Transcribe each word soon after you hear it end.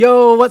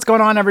Yo, what's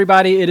going on,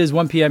 everybody? It is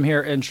 1 p.m.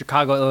 here in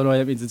Chicago, Illinois.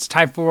 That means it's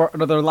time for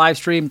another live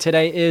stream.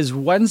 Today is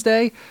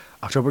Wednesday,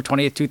 October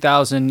 20th,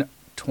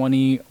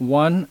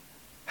 2021.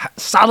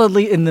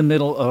 Solidly in the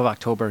middle of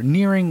October,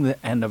 nearing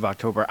the end of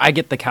October. I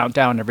get the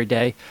countdown every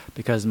day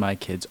because my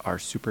kids are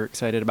super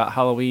excited about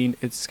Halloween.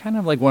 It's kind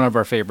of like one of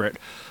our favorite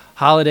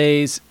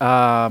holidays,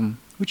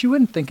 which you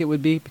wouldn't think it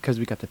would be because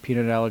we got the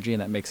peanut allergy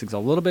and that makes things a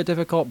little bit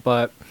difficult.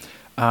 But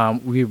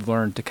we've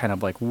learned to kind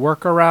of like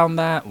work around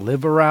that,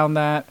 live around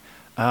that.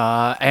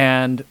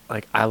 And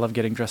like, I love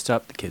getting dressed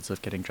up. The kids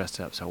love getting dressed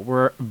up. So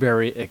we're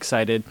very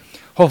excited.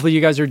 Hopefully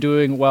you guys are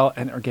doing well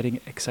and are getting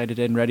excited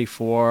and ready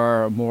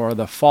for more of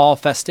the fall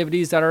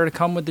festivities that are to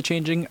come with the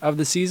changing of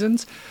the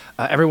seasons.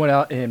 Everyone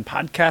out in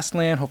podcast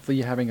land, hopefully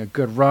you're having a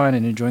good run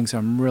and enjoying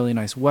some really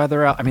nice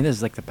weather out. I mean, this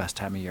is like the best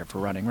time of year for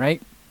running,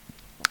 right?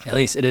 At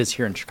least it is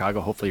here in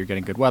Chicago. Hopefully you're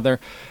getting good weather.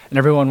 And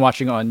everyone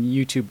watching on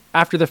YouTube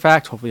after the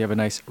fact, hopefully you have a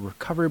nice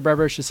recovery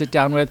beverage to sit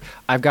down with.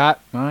 I've got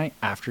my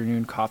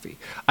afternoon coffee.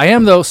 I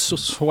am, though,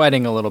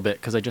 sweating a little bit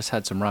because I just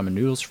had some ramen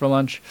noodles for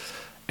lunch.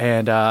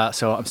 And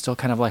so I'm still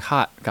kind of like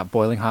hot. Got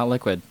boiling hot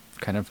liquid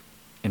kind of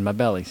in my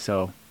belly.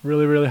 So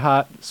really, really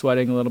hot,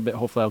 sweating a little bit.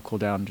 Hopefully I'll cool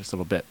down just a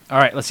little bit. All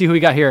right, let's see who we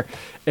got here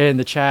in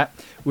the chat.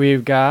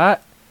 We've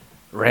got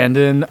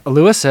Randon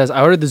Lewis says,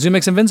 I ordered the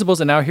ZoomX Invincibles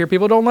and now I hear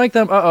people don't like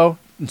them. Uh-oh.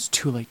 It's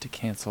too late to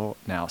cancel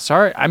now.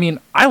 Sorry. I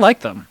mean, I like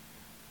them.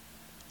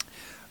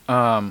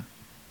 I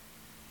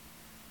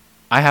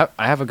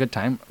have a good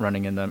time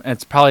running in them. And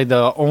it's probably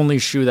the only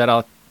shoe that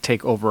I'll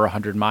take over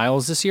 100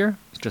 miles this year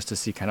just to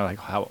see kind of like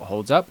how it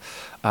holds up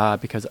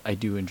because I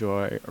do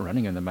enjoy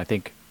running in them. I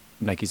think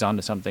Nike's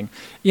onto something.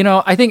 You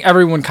know, I think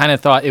everyone kind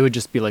of thought it would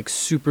just be like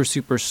super,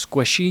 super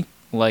squishy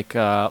like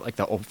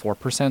the old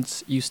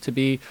 4% used to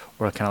be,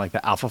 or kind of like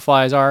the Alpha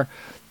Flies are.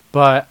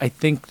 But I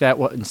think that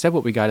instead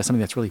what we got is something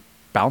that's really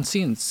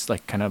bouncy and it's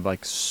like kind of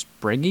like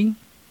springy,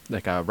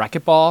 like a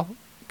racquetball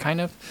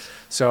kind of.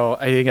 So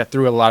I think that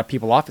threw a lot of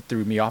people off. It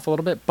threw me off a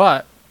little bit,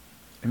 but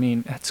I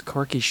mean, it's a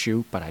quirky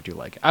shoe, but I do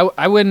like it.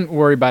 I wouldn't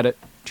worry about it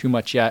too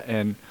much yet.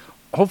 And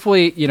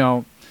hopefully, you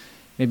know,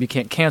 maybe you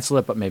can't cancel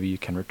it, but maybe you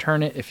can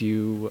return it if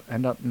you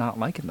end up not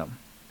liking them.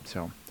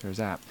 So there's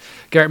that.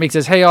 Garrett Meek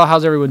says, hey, y'all,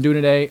 how's everyone doing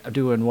today? I'm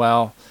doing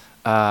well.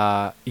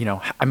 You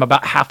know, I'm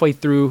about halfway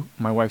through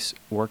my wife's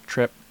work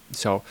trip.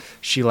 So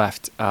she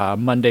left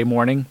Monday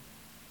morning,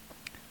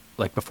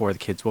 like before the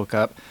kids woke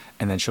up,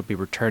 and then she'll be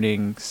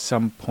returning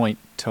some point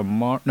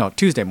tomorrow. No,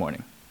 Tuesday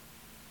morning.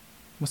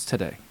 What's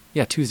today?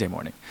 Yeah, Tuesday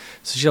morning.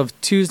 So she'll have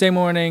Tuesday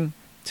morning.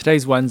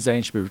 Today's Wednesday,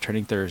 and she'll be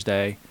returning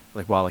Thursday,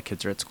 like while the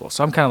kids are at school.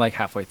 So I'm kind of like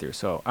halfway through.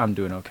 So I'm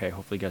doing okay.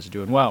 Hopefully you guys are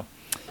doing well.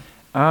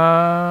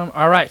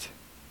 All right.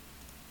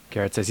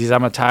 Garrett says he's a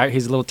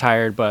little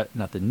tired, but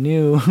nothing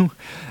new.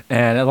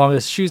 And as long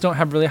as shoes don't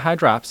have really high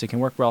drops, it can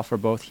work well for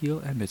both heel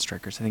and mid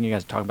strikers. I think you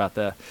guys are talking about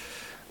the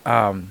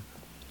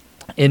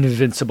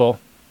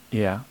Invincible.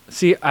 Yeah.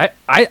 See,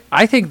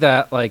 I think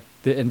that like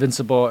the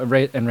Invincible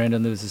and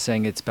Randon Lewis is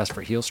saying it's best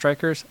for heel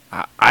strikers.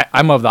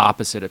 I'm of the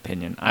opposite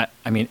opinion.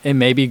 I mean, it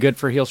may be good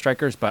for heel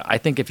strikers, but I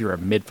think if you're a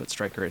midfoot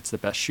striker, it's the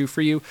best shoe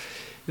for you.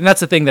 And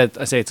that's the thing that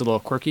I say it's a little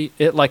quirky.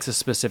 It likes a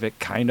specific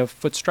kind of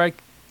foot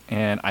strike.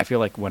 And I feel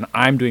like when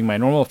I'm doing my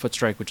normal foot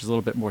strike, which is a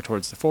little bit more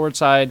towards the forward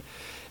side,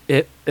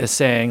 it is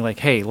saying like,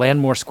 hey, land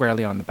more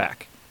squarely on the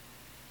back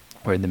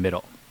or in the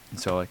middle.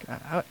 And so like,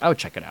 I would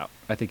check it out.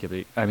 I think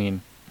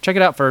check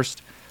it out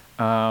first.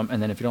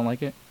 And then if you don't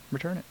like it,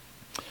 return it.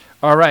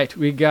 All right.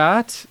 We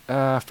got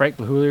Frank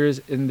Lahuliers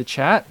in the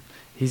chat.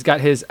 He's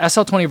got his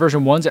SL20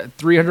 version 1s at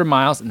 300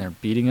 miles and they're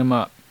beating him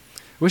up.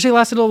 Wish they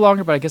lasted a little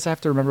longer, but I guess I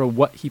have to remember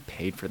what he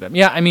paid for them.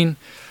 Yeah, I mean,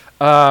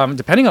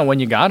 depending on when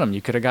you got them,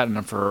 you could have gotten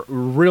them for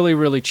really,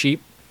 really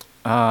cheap.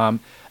 And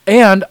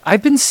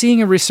I've been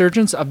seeing a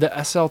resurgence of the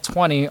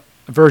SL20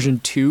 version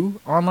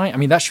 2 online. I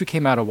mean, that shoe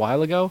came out a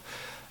while ago,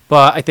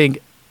 but I think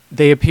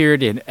they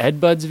appeared in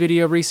Ed Bud's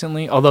video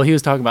recently, although he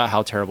was talking about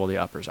how terrible the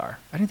uppers are.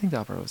 I didn't think the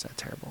upper was that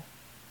terrible.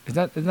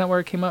 Isn't that where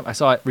it came up? I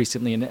saw it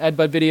recently in an Ed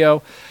Bud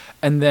video,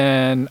 and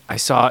then I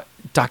saw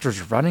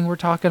Doctors Running were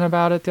talking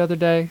about it the other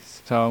day.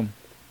 So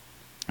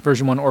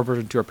version 1 or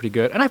version 2 are pretty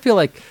good. And I feel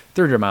like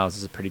 300 miles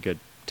is a pretty good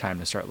time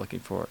to start looking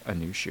for a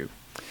new shoe.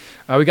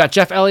 We got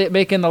Jeff Elliott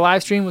making the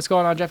live stream. What's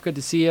going on, Jeff? Good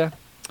to see you.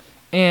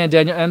 And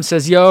Daniel M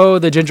says, yo,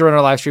 the Ginger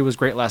Runner live stream was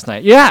great last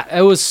night. Yeah,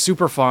 it was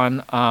super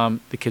fun.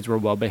 The kids were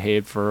well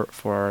behaved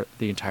for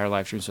the entire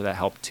live stream, so that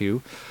helped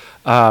too.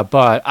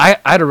 But I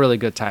had a really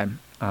good time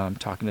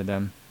talking to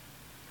them.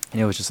 And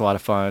it was just a lot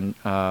of fun.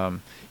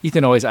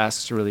 Ethan always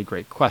asks really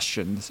great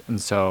questions. And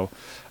so,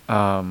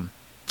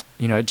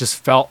 you know, it just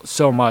felt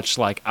so much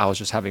like I was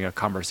just having a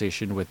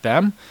conversation with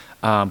them.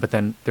 But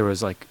then there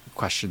was like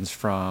questions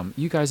from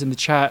you guys in the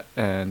chat,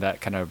 and that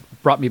kind of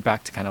brought me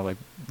back to kind of like,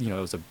 you know,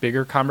 it was a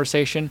bigger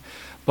conversation.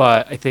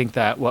 But I think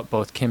that what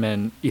both Kim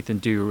and Ethan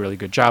do a really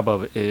good job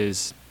of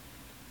is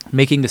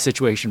making the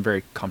situation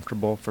very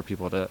comfortable for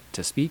people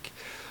to speak.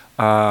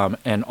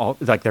 And all,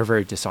 like, they're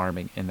very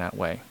disarming in that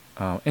way.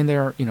 And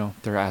they're,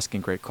 they're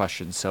asking great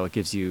questions. So it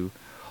gives you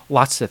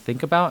lots to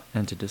think about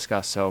and to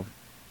discuss. So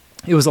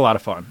it was a lot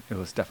of fun. It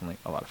was definitely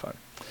a lot of fun.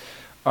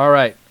 All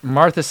right.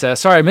 Martha says,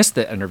 sorry, I missed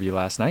the interview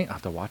last night. I'll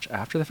have to watch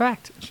after the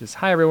fact. She says,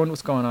 hi, everyone.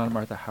 What's going on?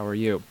 Martha, how are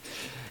you?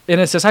 And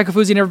it says, hi,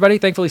 Kofuzi and everybody.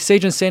 Thankfully,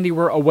 Sage and Sandy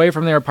were away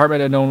from their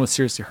apartment and no one was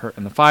seriously hurt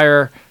in the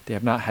fire. They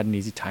have not had an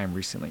easy time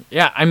recently.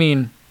 Yeah, I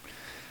mean,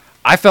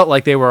 I felt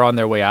like they were on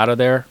their way out of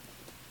there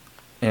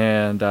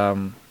and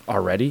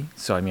already.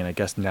 So, I mean, I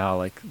guess now,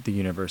 like, the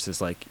universe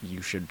is like,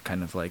 you should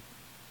kind of, like,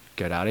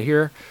 get out of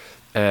here.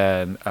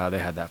 And they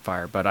had that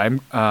fire. But I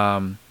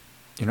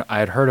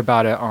had heard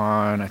about it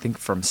on, I think,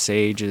 from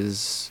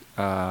Sage's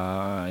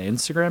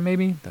Instagram,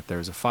 maybe, that there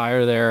was a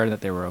fire there and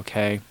that they were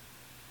okay.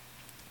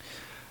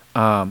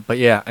 But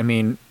yeah, I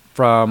mean,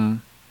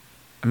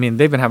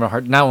 they've been having a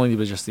hard, not only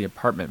was just the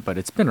apartment, but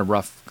it's been a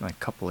rough like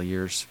couple of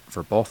years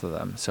for both of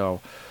them. So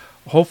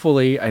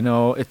hopefully, I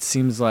know it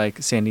seems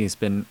like Sandy has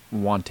been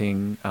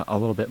wanting a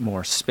little bit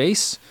more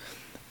space.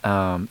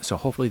 So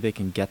hopefully they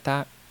can get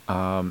that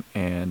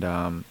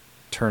and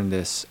turn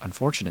this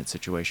unfortunate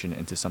situation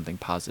into something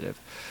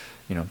positive.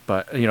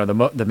 But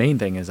the main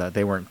thing is that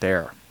they weren't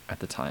there at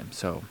the time.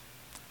 So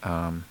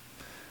I'm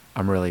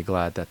really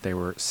glad that they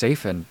were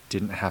safe and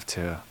didn't have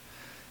to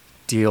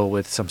deal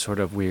with some sort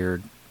of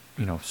weird,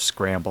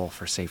 scramble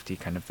for safety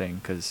kind of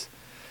thing, because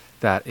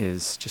that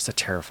is just a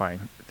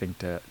terrifying thing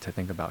to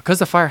think about. Because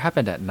the fire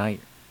happened at night,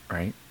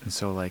 right? And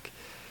so, like,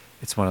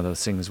 it's one of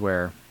those things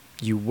where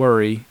you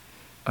worry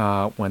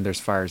when there's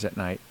fires at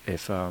night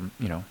if,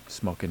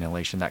 smoke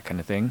inhalation, that kind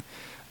of thing.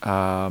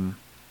 And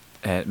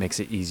it makes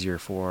it easier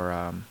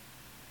or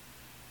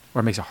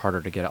it makes it harder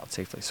to get out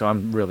safely. So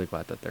I'm really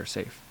glad that they're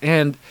safe.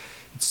 And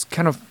it's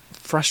kind of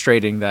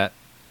frustrating that,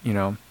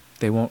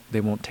 they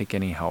won't take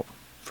any help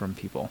from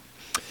people.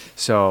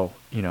 So,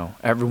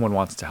 everyone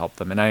wants to help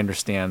them. And I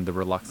understand the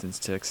reluctance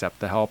to accept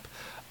the help.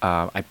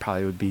 I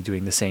probably would be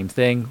doing the same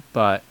thing,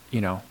 but,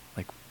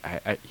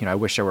 I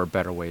wish there were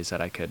better ways that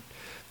I could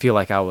feel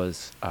like I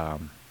was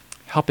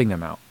helping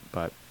them out.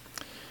 But,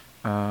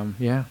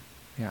 yeah,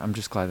 I'm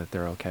just glad that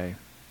they're okay.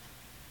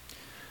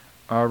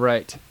 All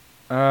right.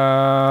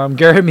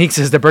 Garrett Meeks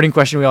says the burning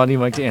question we all need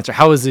Mike to answer.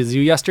 How was the zoo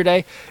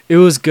yesterday? It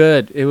was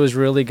good. It was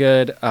really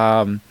good.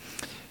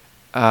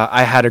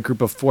 I had a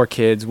group of 4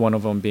 kids, one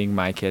of them being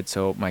my kid,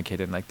 so my kid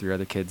and like 3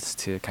 other kids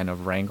to kind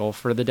of wrangle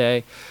for the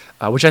day,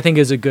 which I think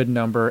is a good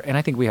number, and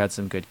I think we had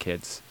some good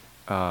kids.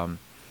 I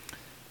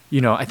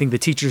think the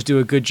teachers do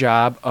a good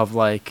job of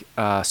like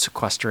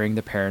sequestering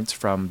the parents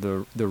from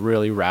the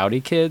really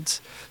rowdy kids.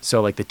 So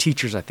like the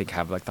teachers, I think,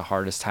 have like the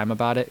hardest time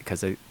about it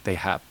because they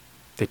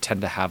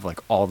tend to have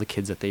like all the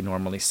kids that they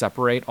normally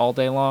separate all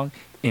day long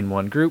in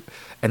one group,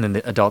 and then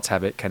the adults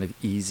have it kind of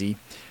easy.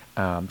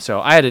 So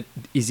I had it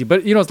easy,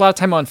 but it's a lot of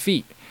time on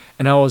feet,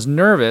 and I was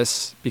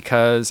nervous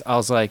because I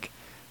was like,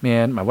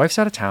 man, my wife's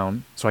out of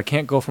town, so I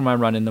can't go for my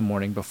run in the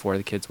morning before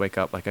the kids wake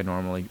up like I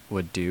normally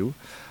would do.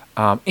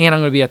 And I'm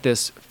going to be at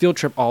this field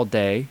trip all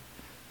day,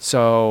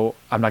 so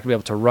I'm not going to be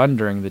able to run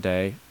during the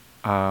day.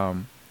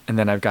 And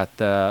then I've got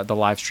the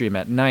live stream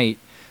at night.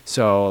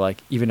 So like,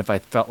 even if I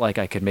felt like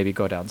I could maybe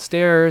go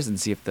downstairs and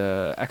see if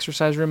the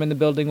exercise room in the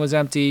building was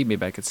empty,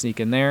 maybe I could sneak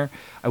in there,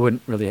 I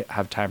wouldn't really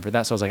have time for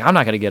that. So I was like, I'm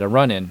not going to get a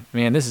run in,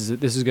 man. This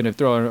is going to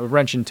throw a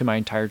wrench into my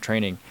entire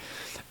training.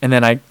 And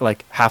then I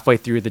like halfway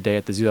through the day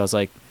at the zoo, I was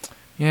like,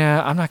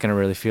 yeah, I'm not going to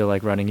really feel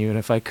like running even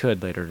if I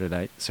could later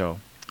tonight. So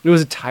it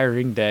was a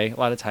tiring day, a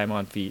lot of time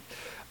on feet.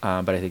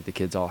 But I think the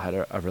kids all had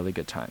a really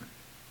good time.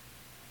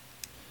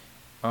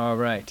 All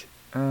right.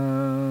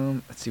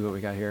 Let's see what we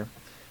got here.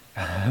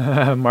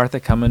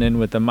 Martha coming in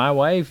with the my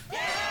wife.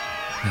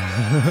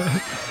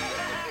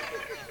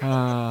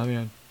 Oh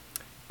man.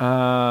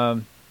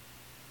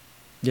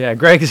 Yeah,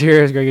 Greg is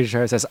here. Greg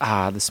says,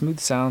 the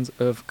smooth sounds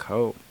of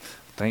Co.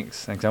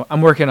 Thanks.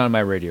 I'm working on my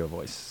radio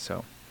voice,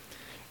 so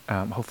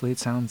hopefully it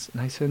sounds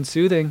nice and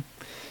soothing.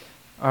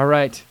 All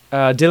right.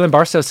 Dylan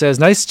Barstow says,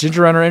 nice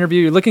Ginger Runner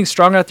interview. You're looking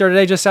strong out there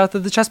today, just south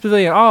of the Chess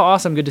Pavilion. Oh,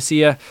 awesome. Good to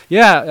see you.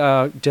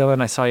 Yeah,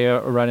 Dylan, I saw you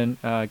running.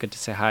 Good to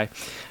say hi.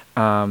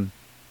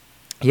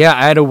 Yeah,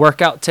 I had a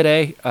workout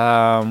today.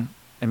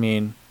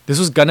 This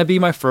was going to be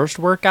my first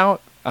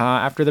workout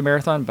after the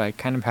marathon, but I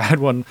kind of had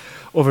one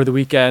over the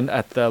weekend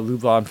at the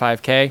Lublin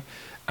 5K.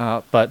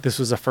 But this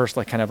was the first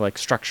kind of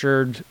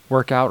structured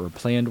workout or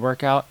planned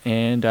workout,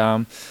 and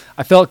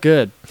I felt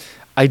good.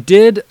 I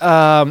did.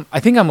 I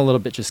think I'm a little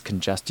bit just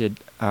congested.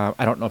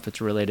 I don't know if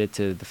it's related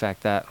to the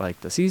fact that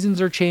the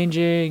seasons are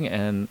changing,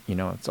 and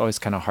it's always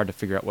kind of hard to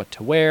figure out what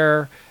to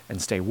wear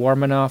and stay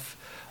warm enough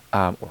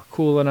or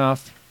cool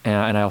enough.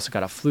 And I also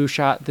got a flu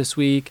shot this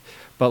week,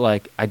 but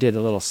I did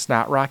a little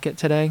snot rocket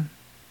today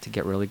to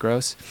get really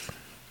gross,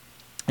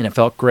 and it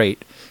felt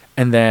great.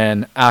 And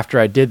then after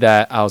I did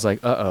that, I was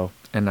like, uh-oh,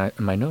 and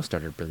my nose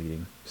started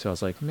bleeding. So I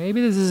was like,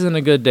 maybe this isn't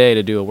a good day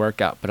to do a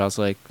workout. But I was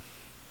like,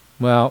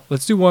 well,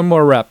 let's do one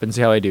more rep and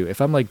see how I do. If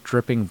I'm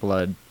dripping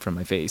blood from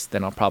my face,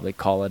 then I'll probably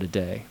call it a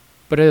day.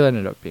 But it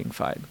ended up being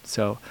fine.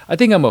 So I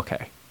think I'm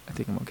okay.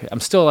 I'm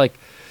still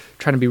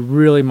trying to be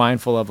really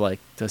mindful of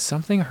does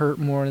something hurt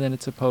more than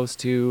it's supposed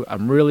to?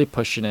 I'm really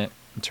pushing it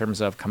in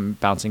terms of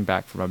bouncing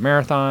back from a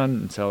marathon.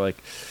 And so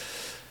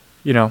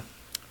you know,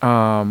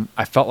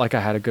 I felt like I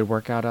had a good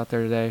workout out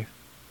there today.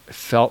 It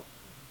felt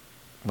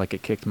like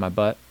it kicked my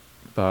butt,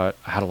 but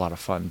I had a lot of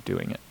fun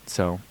doing it.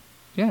 So,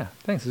 yeah,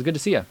 thanks. It was good to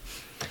see you.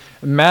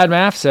 Mad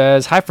Math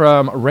says, hi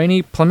from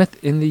rainy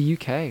Plymouth in the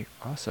UK.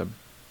 Awesome.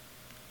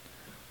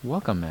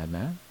 Welcome, Mad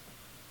Math.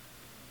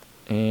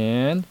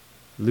 And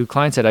Lou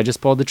Klein said, I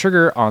just pulled the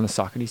trigger on the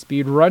Saucony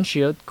Speed Run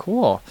Shield.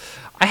 Cool.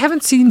 I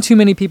haven't seen too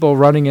many people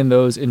running in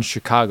those in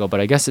Chicago, but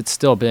I guess it's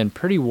still been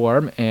pretty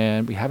warm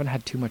and we haven't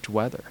had too much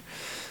weather.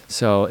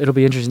 So it'll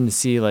be interesting to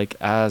see, like,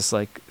 as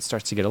like it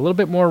starts to get a little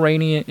bit more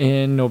rainy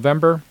in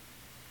November,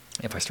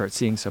 if I start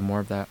seeing some more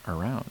of that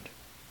around.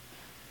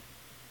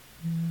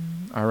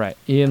 All right.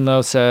 Ian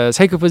Lowe says,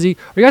 hey, Kofuzi,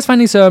 are you guys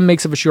finding some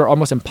makes of a shoe are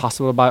almost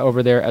impossible to buy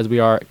over there as we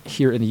are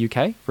here in the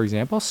UK? For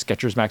example,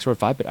 Skechers Max Road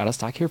 5 been out of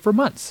stock here for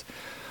months.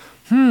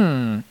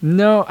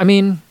 No, I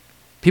mean,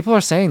 people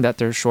are saying that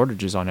there's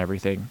shortages on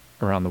everything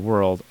around the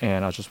world.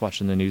 And I was just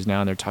watching the news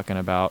now and they're talking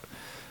about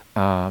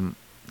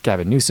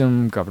Gavin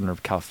Newsom, governor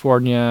of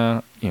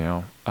California,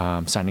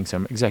 signing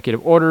some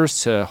executive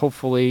orders to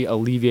hopefully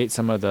alleviate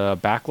some of the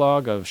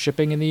backlog of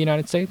shipping in the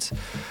United States.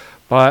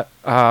 But,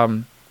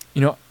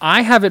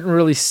 I haven't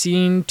really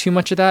seen too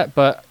much of that,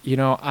 but,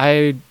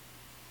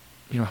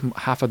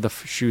 half of the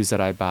shoes that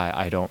I buy,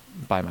 I don't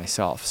buy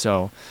myself.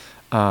 So,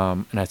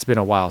 and it's been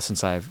a while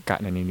since I've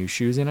gotten any new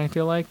shoes in, I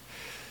feel like.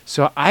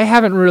 So I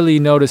haven't really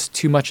noticed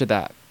too much of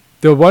that.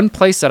 The one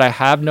place that I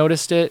have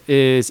noticed it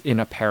is in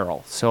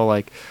apparel. So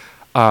like,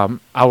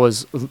 I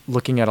was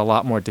looking at a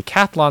lot more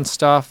Decathlon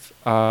stuff,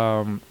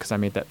 cause I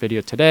made that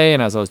video today.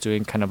 And as I was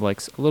doing kind of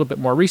like a little bit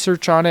more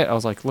research on it, I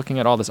was like looking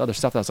at all this other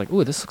stuff that I was like,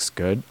 ooh, this looks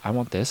good. I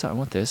want this. I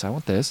want this. I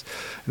want this.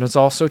 And it's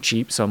all so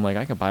cheap. So I'm like,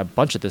 I can buy a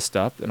bunch of this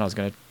stuff. And I was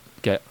going to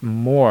get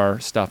more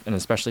stuff and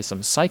especially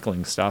some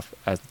cycling stuff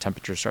as the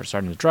temperatures start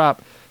starting to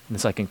drop and the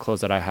cycling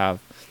clothes that I have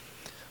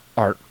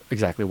aren't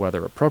exactly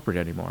weather appropriate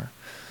anymore.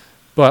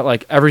 But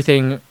like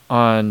everything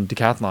on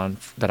Decathlon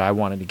that I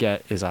wanted to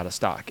get is out of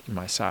stock in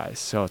my size.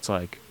 So it's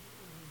like,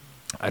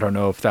 I don't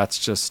know if that's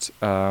just,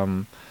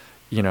 the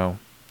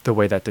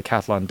way that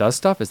Decathlon does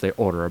stuff is they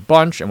order a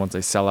bunch and once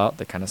they sell out,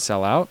 they kind of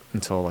sell out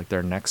until like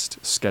their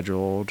next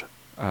scheduled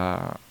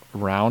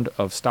round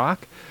of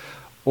stock.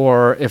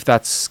 Or if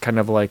that's kind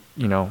of like,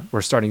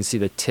 we're starting to see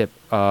the tip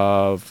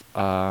of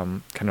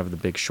kind of the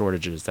big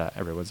shortages that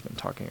everyone's been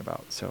talking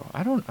about. So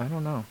I don't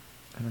know.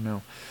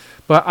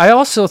 But I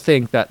also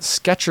think that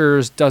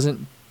Skechers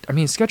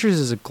Skechers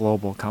is a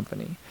global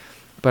company,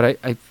 but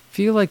I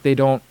feel like they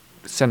don't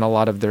send a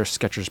lot of their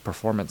Skechers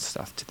performance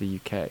stuff to the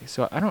UK.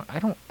 So I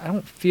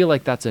don't feel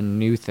like that's a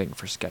new thing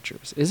for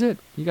Skechers. Is it?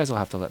 You guys will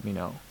have to let me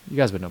know. You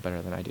guys would know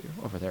better than I do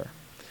over there.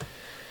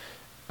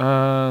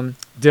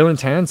 Dylan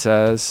Tan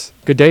says,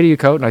 good day to you,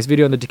 Coat. Nice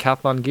video on the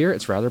Decathlon gear.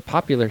 It's rather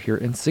popular here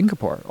in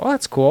Singapore. Oh,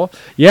 that's cool.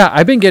 Yeah,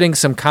 I've been getting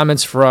some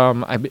comments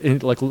from,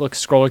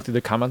 scrolling through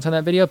the comments on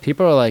that video.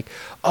 People are like,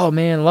 oh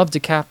man, love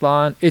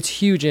Decathlon. It's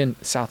huge in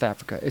South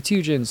Africa. It's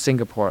huge in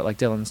Singapore, like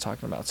Dylan's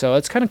talking about. So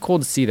it's kind of cool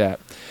to see that.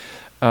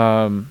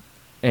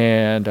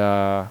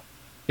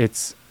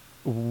 It's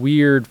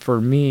weird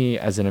for me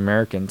as an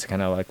American to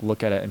kind of like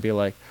look at it and be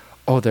like,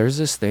 oh, there's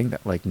this thing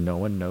that like no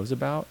one knows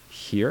about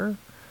here.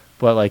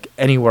 But like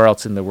anywhere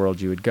else in the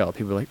world you would go,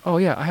 people are like, oh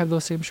yeah, I have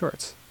those same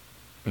shorts,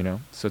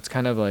 So it's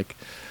kind of like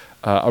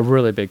a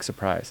really big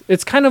surprise.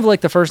 It's kind of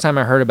like the first time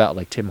I heard about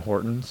like Tim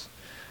Hortons.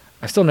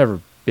 I've still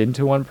never been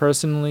to one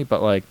personally,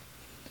 but like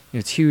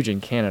it's huge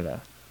in Canada.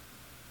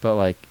 But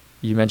like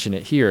you mentioned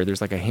it here,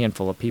 there's like a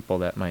handful of people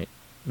that might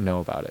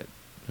know about it,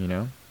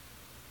 So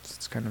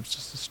it's kind of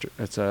just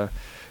it's a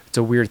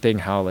weird thing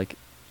how like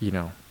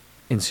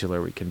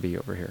insular we can be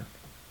over here.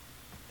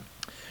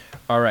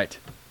 All right.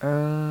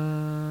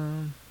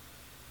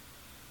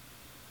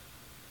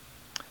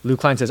 Lou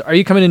Klein says, are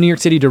you coming to New York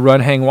City to run,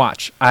 hang,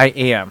 watch? I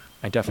am.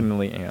 I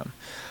definitely am.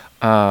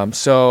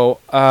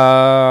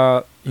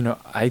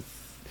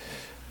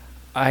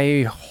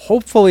 I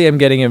hopefully am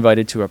getting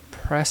invited to a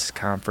press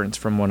conference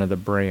from one of the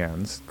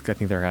brands. I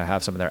think they're going to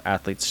have some of their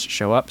athletes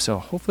show up. So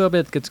hopefully I'll be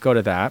able to go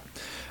to that.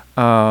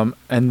 And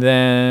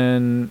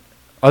then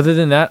other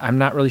than that, I'm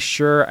not really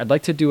sure. I'd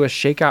like to do a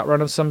shakeout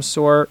run of some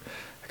sort.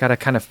 I got to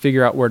kind of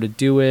figure out where to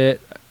do it.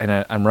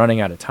 And I'm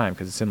running out of time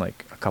because it's in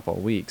like a couple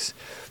of weeks.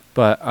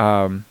 But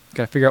got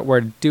to figure out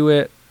where to do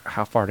it,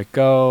 how far to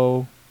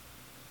go.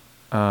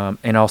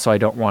 And also I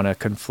don't want to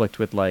conflict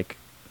with like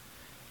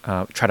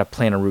try to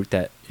plan a route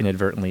that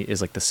inadvertently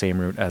is like the same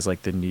route as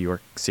like the New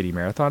York City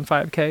Marathon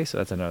 5K. So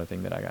that's another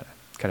thing that I got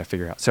to kind of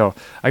figure out. So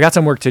I got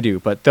some work to do,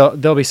 but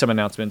there'll be some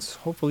announcements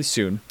hopefully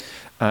soon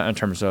in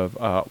terms of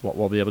what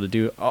we'll be able to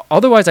do.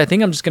 Otherwise, I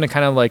think I'm just going to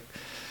kind of like,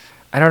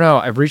 I don't know.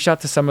 I've reached out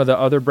to some of the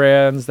other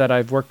brands that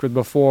I've worked with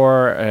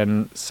before,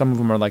 and some of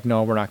them are like,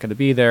 no, we're not going to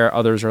be there.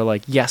 Others are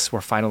like, yes, we're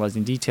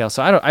finalizing details.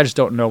 So I just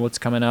don't know what's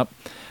coming up.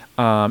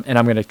 And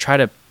I'm going to try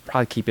to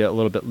probably keep it a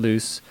little bit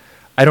loose.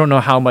 I don't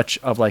know how much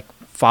of like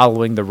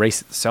following the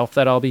race itself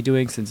that I'll be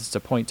doing since it's a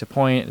point to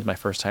point. It's my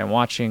first time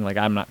watching. Like,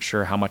 I'm not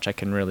sure how much I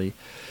can really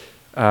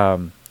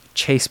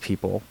chase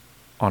people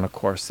on a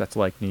course that's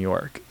like New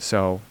York.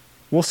 So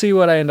we'll see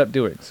what I end up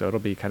doing. So it'll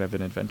be kind of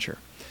an adventure.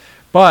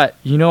 But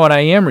you know what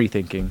I am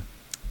rethinking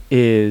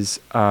is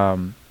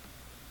going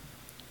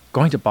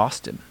to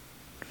Boston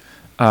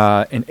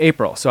in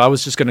April. So I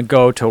was just going to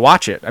go to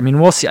watch it. I mean,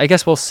 we'll see. I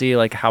guess we'll see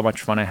like how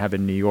much fun I have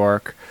in New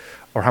York,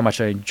 or how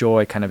much I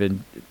enjoy kind of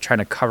in trying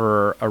to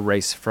cover a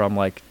race from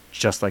like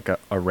just like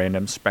a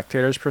random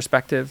spectator's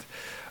perspective,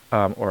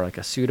 or like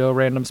a pseudo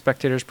random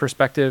spectator's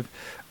perspective.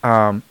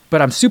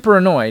 But I'm super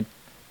annoyed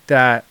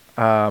that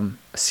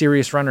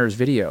Serious Runner's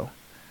video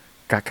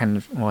got kind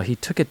of, well, he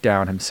took it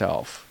down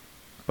himself,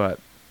 but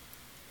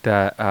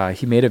that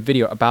he made a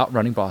video about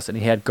running Boston.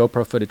 He had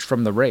GoPro footage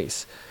from the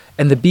race,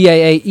 and the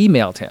BAA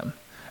emailed him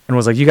and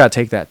was like, you got to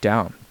take that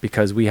down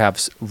because we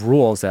have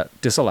rules that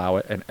disallow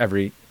it, and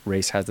every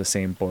race has the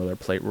same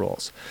boilerplate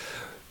rules.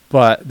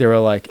 But they were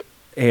like,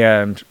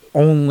 and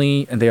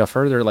they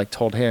further like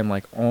told him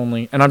like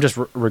only, and I'm just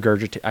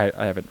regurgitating.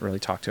 I haven't really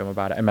talked to him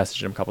about it. I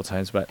messaged him a couple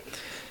times,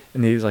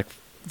 and he's like,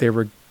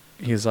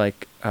 he's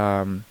like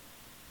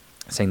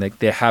saying like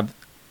they have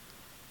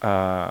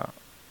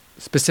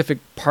specific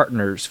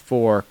partners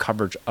for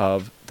coverage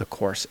of the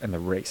course and the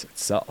race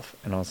itself.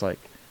 And I was like,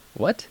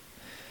 what?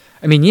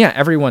 I mean, yeah,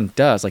 everyone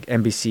does. Like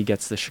NBC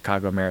gets the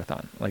Chicago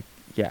Marathon. Like,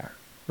 yeah,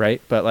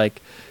 right. But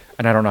like,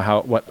 and I don't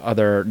know what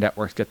other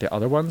networks get the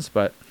other ones,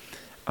 but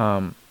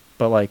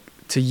like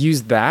to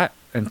use that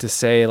and to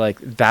say like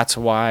that's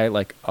why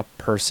like a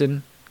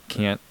person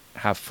can't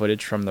have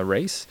footage from the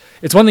race.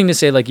 It's one thing to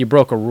say like you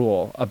broke a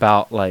rule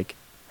about like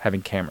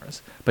having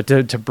cameras, but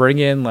to bring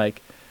in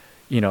like,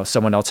 you know,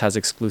 someone else has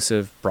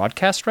exclusive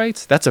broadcast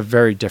rights, that's a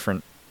very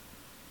different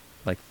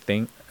like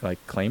thing, like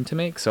claim to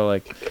make. So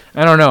like,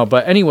 I don't know.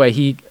 But anyway,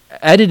 he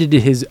edited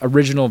his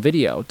original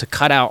video to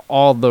cut out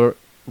all the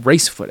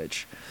race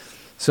footage.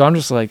 So I'm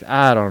just like,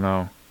 I don't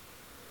know.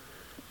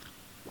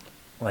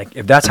 Like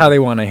if that's how they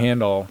want to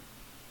handle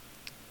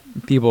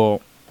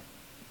people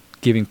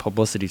giving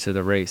publicity to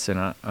the race,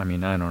 and I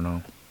mean, I don't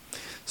know.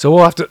 So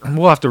we'll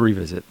have to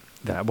revisit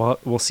that.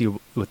 We'll see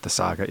what the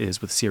saga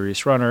is with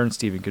Serious Runner and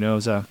Steven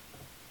Ganoza,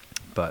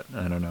 but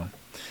I don't know.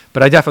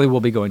 But I definitely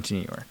will be going to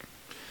New York.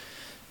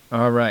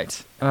 All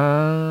right.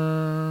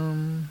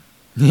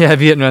 Yeah,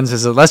 Vietnam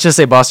says, let's just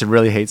say Boston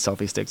really hates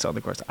selfie sticks on the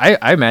course.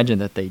 I imagine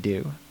that they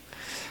do.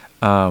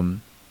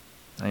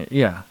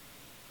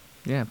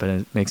 Yeah, but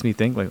it makes me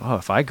think like, oh,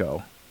 if I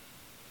go,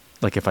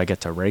 like if I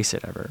get to race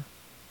it ever,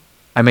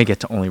 I may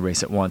get to only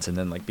race it once and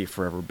then like be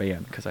forever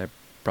banned because I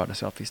brought a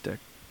selfie stick.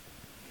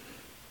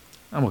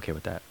 I'm okay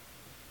with that.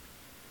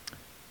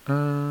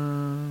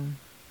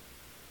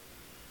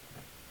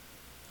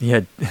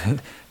 Yeah,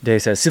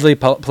 Dave says, silly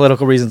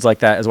political reasons like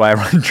that is why I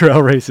run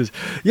trail races.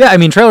 Yeah, I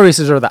mean, trail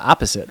races are the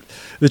opposite.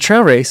 The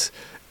trail race,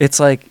 it's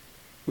like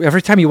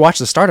every time you watch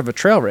the start of a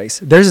trail race,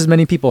 there's as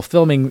many people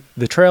filming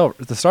the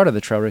start of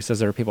the trail race as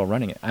there are people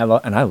running it. I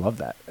love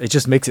that. It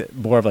just makes it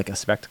more of like a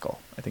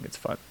spectacle. I think it's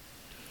fun.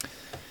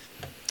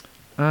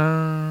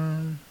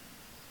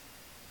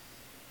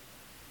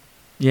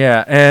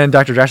 Yeah, and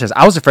Dr. Josh says,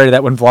 I was afraid of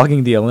that when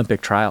vlogging the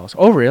Olympic trials.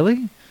 Oh,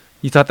 really?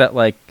 You thought that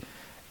like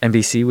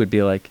NBC would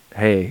be like,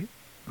 hey,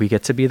 we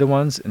get to be the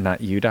ones and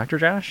not you, Dr.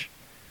 Josh?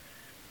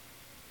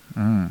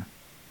 I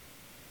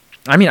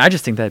mean, I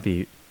just think that'd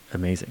be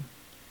amazing.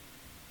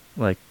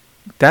 Like,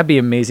 that'd be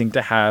amazing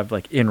to have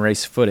like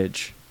in-race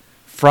footage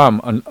from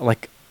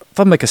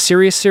a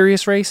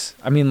serious race.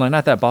 I mean, like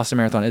not that Boston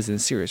Marathon isn't a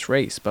serious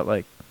race, but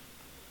like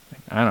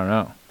I don't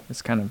know.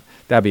 It's kind of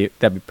that'd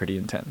be pretty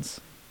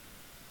intense.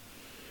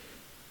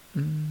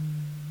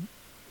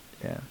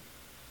 Yeah.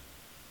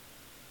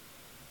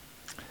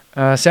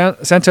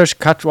 Santosh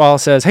Katwal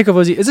says, hey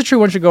Kovozi, is it true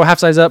one should go half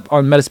size up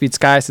on Metaspeed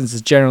Sky since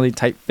it's generally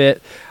tight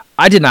fit?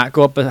 I did not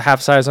go up a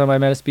half size on my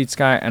Metaspeed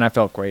Sky, and I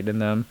felt great in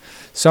them.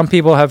 Some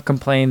people have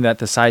complained that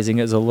the sizing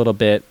is a little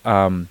bit,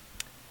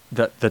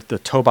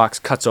 the toe box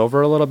cuts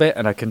over a little bit,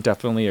 and I can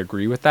definitely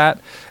agree with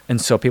that. And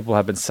so people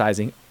have been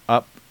sizing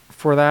up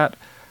for that.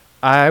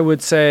 I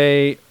would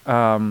say,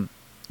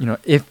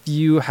 if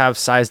you have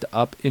sized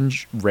up in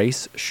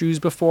race shoes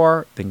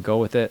before, then go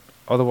with it.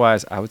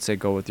 Otherwise, I would say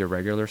go with your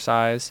regular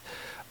size.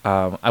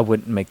 I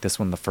wouldn't make this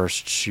one the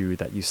first shoe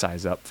that you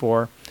size up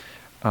for.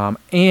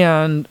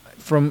 And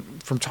from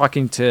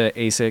talking to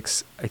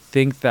ASICS, I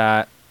think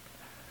that,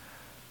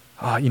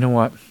 you know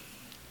what?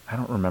 I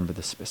don't remember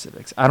the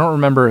specifics. I don't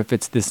remember if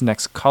it's this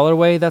next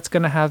colorway that's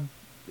going to have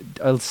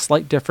a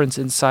slight difference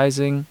in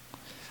sizing,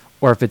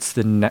 or if it's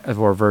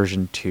or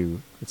version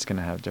 2 it's going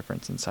to have a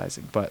difference in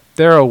sizing. But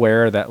they're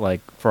aware that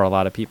like for a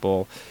lot of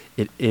people,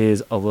 it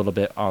is a little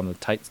bit on the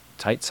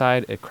tight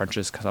side. It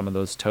crunches some of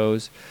those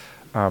toes.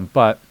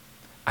 But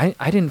I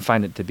didn't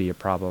find it to be a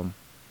problem.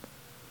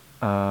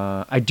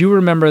 I do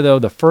remember though,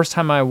 the first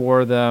time I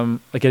wore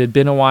them, like it had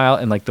been a while,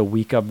 and like the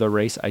week of the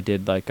race, I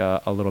did like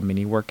a little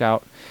mini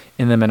workout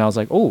in them, and I was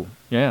like, oh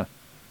yeah,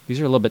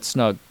 these are a little bit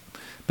snug.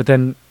 But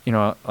then,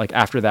 like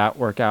after that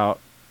workout,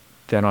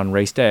 then on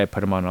race day, I put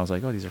them on and I was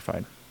like, oh, these are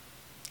fine.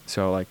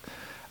 So like,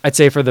 I'd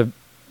say for the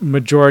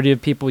majority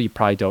of people, you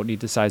probably don't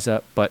need to size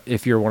up. But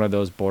if you're one of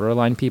those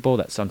borderline people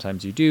that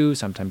sometimes you do,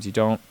 sometimes you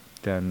don't,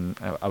 then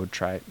I would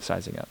try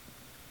sizing up.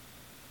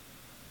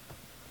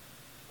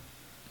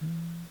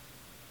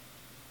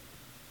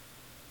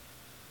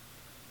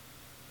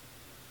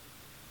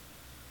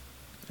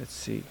 Let's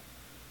see.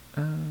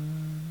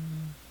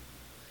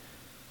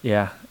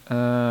 Yeah.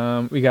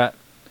 We got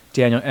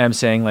Daniel M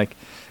saying like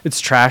it's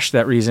trash,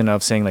 that reason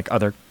of saying like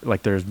other,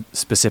 like there's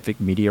specific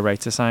media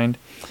rights assigned.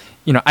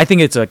 You know, I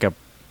think it's like a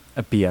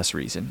BS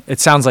reason. It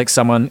sounds like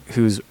someone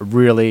who's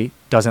really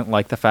doesn't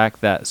like the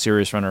fact that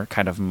Serious Runner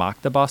kind of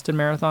mocked the Boston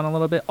Marathon a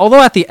little bit.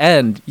 Although at the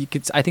end,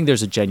 I think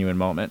there's a genuine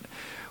moment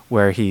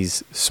where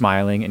he's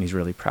smiling and he's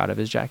really proud of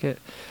his jacket.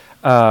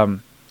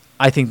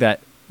 I think that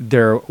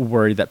they're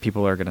worried that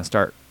people are going to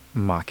start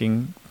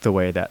mocking the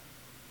way that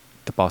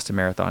the Boston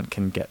Marathon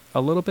can get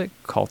a little bit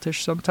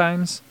cultish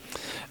sometimes.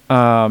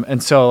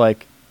 And so,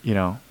 like, you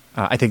know,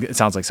 I think it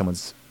sounds like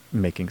someone's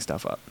making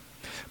stuff up.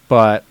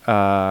 But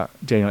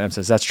Daniel M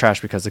says, that's trash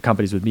because the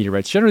companies with media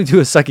rights generally do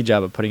a sucky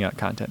job of putting out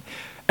content.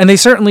 And they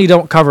certainly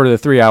don't cover the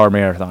 3-hour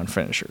marathon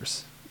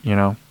finishers, you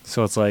know?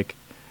 So it's like,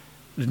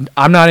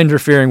 I'm not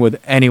interfering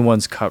with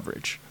anyone's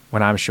coverage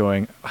when I'm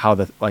showing how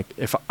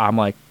if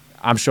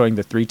I'm showing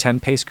the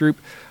 3:10 pace group,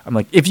 I'm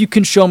like, if you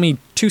can show me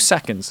 2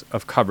 seconds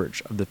of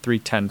coverage of the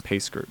 3:10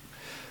 pace group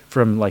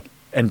from like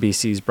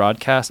NBC's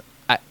broadcast,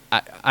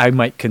 I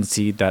might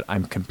concede that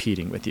I'm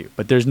competing with you,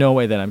 but there's no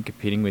way that I'm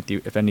competing with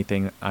you. If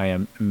anything, I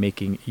am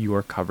making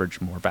your coverage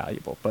more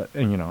valuable. But,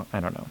 you know, I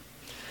don't know.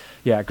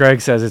 Yeah,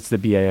 Greg says it's the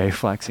BAA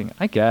flexing.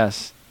 I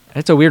guess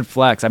it's a weird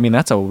flex. I mean,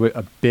 that's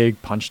a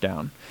big punch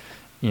down,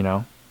 you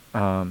know.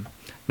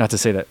 Not to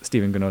say that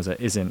Steven Ganoza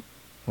isn't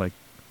like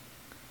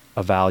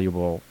a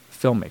valuable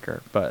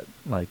filmmaker, but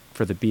like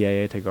for the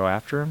BAA to go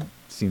after him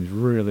seems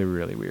really,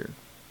 really weird.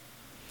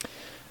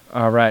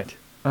 All right.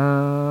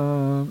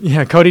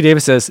 Yeah, Cody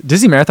Davis says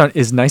Disney Marathon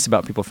is nice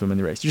about people filming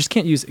the race. You just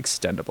can't use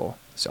extendable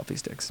selfie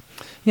sticks.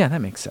 Yeah, that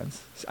makes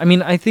sense. I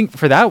mean, I think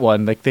for that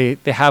one, like they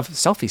have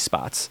selfie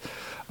spots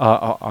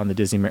on the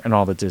Disney and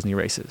all the Disney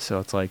races. So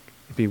it's like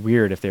it'd be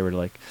weird if they were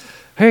like,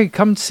 "Hey,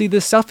 come see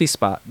this selfie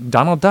spot.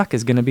 Donald Duck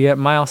is going to be at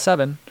mile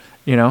 7,"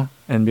 you know,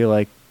 and be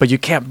like, "But you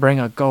can't bring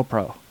a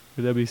GoPro."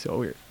 That'd be so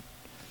weird.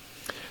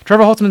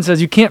 Trevor Holtzman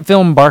says you can't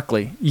film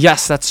Barkley.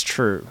 Yes, that's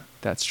true.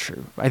 That's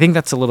true. I think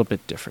that's a little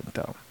bit different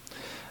though.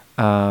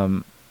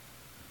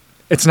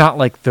 It's not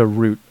like the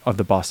route of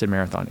the Boston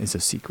Marathon is a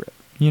secret.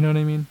 You know what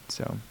I mean?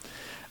 So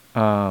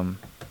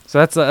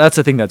that's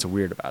the thing that's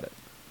weird about it.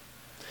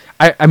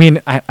 I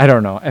mean, I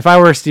don't know. If I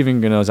were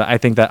Steven Ganoza, I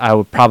think that I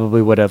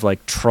would have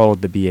like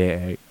trolled the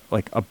BAA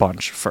like a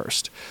bunch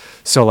first.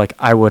 So like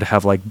I would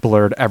have like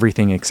blurred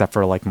everything except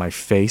for like my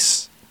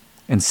face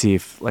and see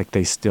if like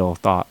they still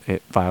thought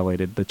it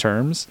violated the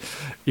terms,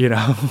 you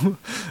know,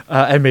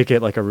 and make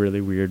it like a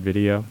really weird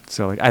video.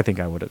 So like I think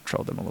I would have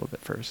trolled them a little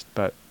bit first,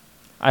 but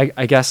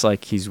I guess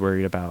like he's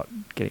worried about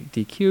getting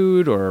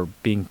DQ'd or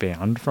being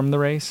banned from the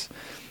race.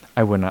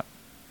 I would not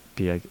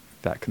be like,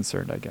 that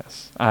concerned, I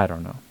guess. I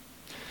don't know.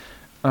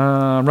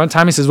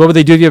 Runtime, he says, what would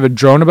they do if you have a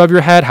drone above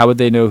your head? How would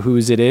they know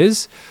whose it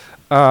is?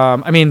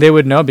 I mean, they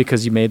would know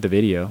because you made the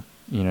video.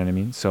 You know what I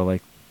mean? So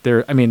like,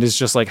 it's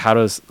just like how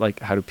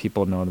do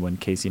people know when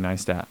Casey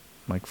Neistat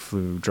like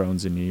flew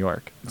drones in New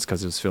York? It's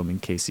because it was filming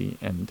Casey,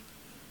 and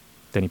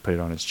then he put it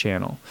on his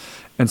channel.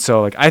 And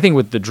so like I think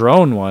with the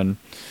drone one,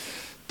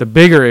 the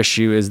bigger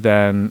issue is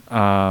then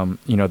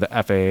the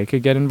FAA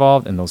could get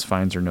involved, and those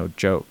fines are no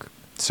joke.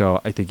 So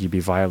I think you'd be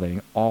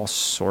violating all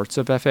sorts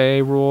of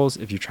FAA rules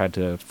if you tried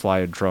to fly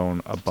a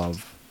drone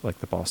above like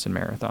the Boston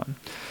Marathon.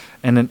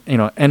 And then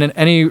and in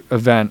any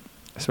event,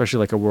 especially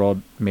like a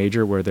world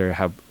major where they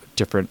have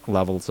different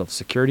levels of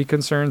security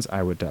concerns,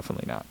 I would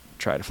definitely not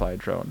try to fly a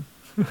drone.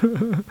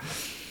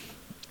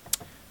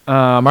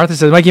 Martha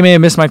says, Mike, you may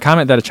have missed my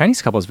comment that a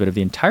Chinese couple's bit of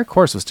the entire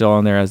course was still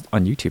on there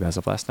on YouTube as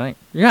of last night.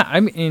 Yeah, I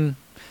mean,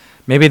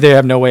 maybe they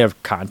have no way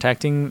of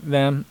contacting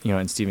them,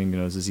 and Steven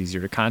Ganoza is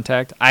easier to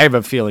contact. I have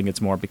a feeling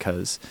it's more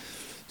because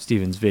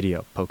Steven's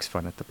video pokes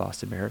fun at the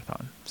Boston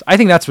Marathon. So I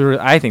think that's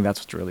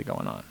what's really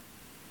going on.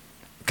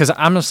 Because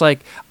I'm just like,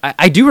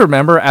 I do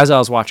remember as I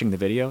was watching the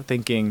video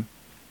thinking,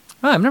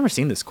 oh, I've never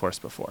seen this course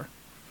before.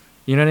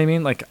 You know what I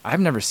mean? Like, I've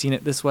never seen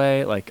it this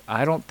way. Like,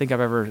 I don't think I've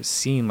ever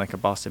seen like a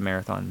Boston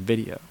Marathon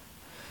video.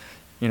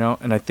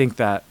 And I think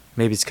that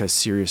maybe it's because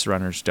serious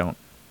runners don't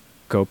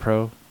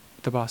GoPro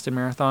the Boston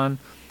Marathon.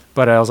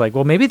 But I was like,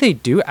 well, maybe they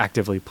do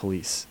actively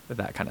police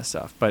that kind of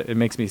stuff. But it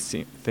makes me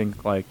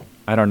think like,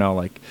 I don't know,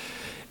 like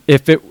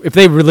if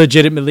they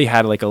legitimately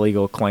had like a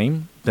legal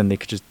claim, then they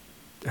could just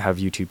have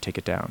YouTube take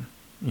it down,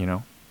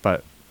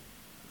 But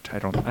I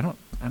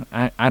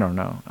don't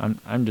know.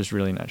 I'm just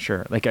really not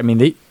sure. Like, I mean,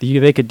 they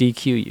could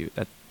DQ you.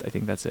 I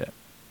think that's it.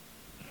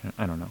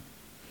 I don't know.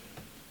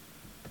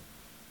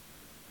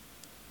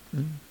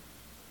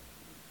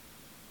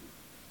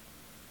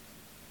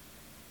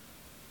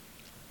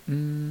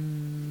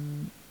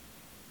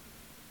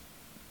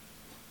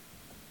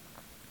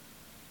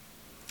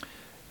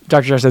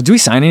 Dr. Josh says, do we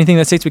sign anything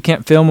that states we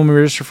can't film when we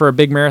register for a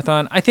big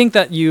marathon? I think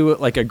that you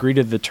like agree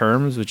to the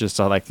terms, which is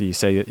like you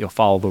say that you'll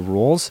follow the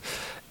rules.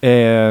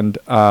 And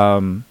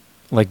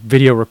like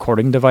video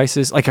recording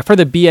devices. Like for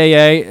the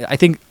BAA, I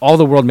think all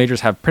the world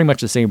majors have pretty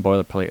much the same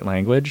boilerplate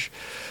language,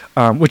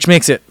 which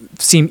makes it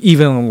seem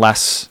even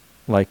less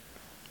like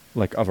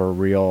of a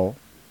real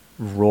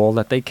rule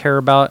that they care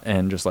about,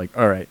 and just like,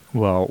 all right,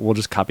 well, we'll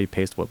just copy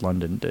paste what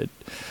London did.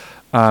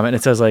 And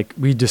it says like,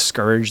 we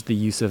discourage the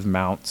use of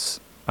mounts,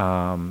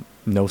 no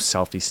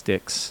selfie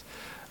sticks,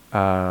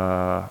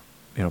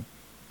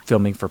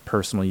 filming for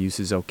personal use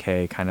is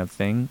okay, kind of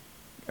thing.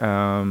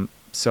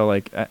 So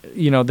like,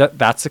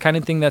 that's the kind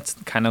of thing that's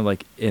kind of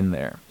like in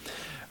there.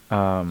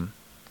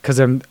 Cause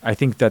I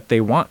think that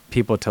they want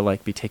people to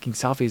like be taking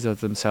selfies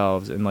of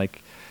themselves, and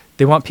like,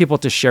 they want people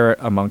to share it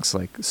amongst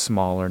like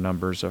smaller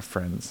numbers of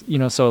friends,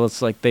 so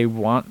it's like, they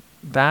want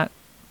that.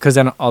 Cause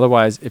then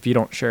otherwise, if you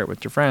don't share it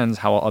with your friends,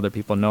 how will other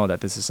people know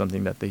that this is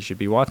something that they should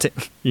be wanting,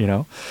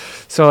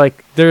 So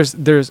like, there's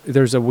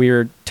a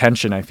weird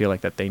tension, I feel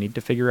like, that they need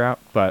to figure out.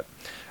 But,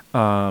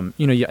 I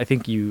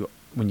think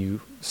when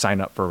you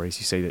sign up for a race,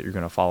 you say that you're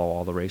going to follow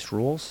all the race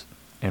rules.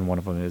 And one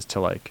of them is to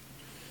like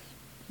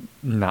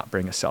not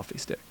bring a selfie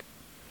stick.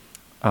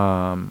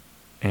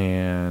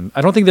 And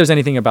I don't think there's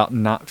anything about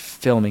not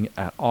filming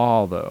at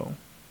all, though.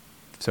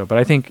 So, but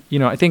I think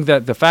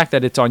that the fact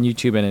that it's on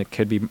YouTube and it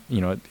could be,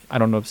 I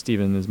don't know if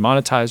Steven is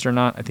monetized or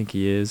not. I think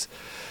he is.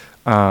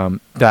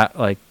 That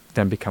like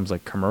then becomes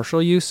like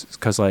commercial use,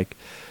 because like,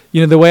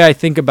 the way I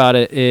think about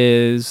it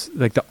is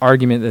like, the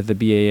argument that the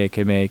BAA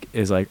can make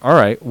is like, all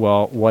right,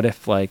 well, what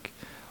if like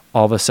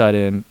all of a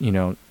sudden,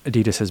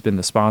 Adidas has been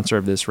the sponsor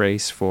of this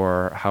race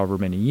for however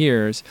many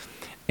years,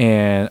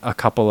 and a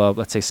couple of,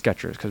 let's say,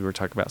 Skechers, because we were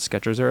talking about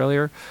Skechers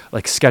earlier,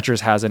 like Skechers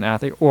has an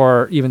athlete,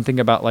 or even think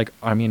about like,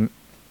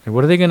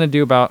 what are they going to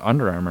do about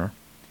Under Armour?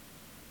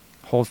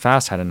 Hold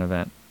Fast had an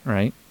event,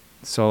 right?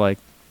 So like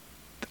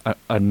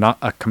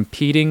a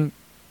competing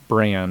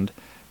brand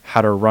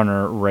had a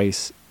runner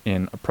race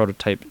in a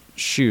prototype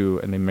shoe,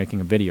 and they're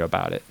making a video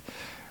about it,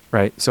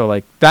 right? So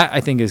like that,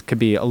 I think could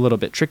be a little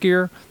bit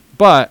trickier.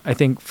 But I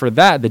think for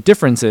that, the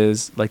difference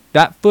is like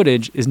that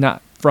footage is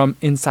not from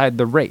inside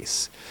the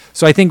race.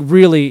 So I think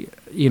really,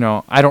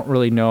 I don't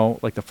really know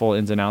like the full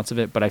ins and outs of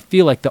it, but I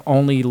feel like the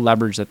only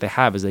leverage that they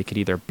have is they could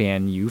either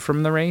ban you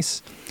from the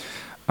race,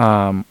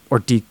 or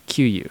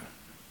DQ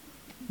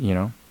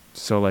you,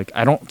 So like,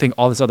 I don't think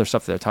all this other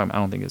stuff that they're talking about,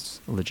 I don't think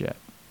is legit.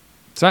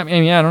 So I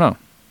mean, I don't know.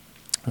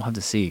 We'll have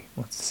to see.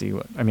 Let's see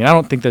what, I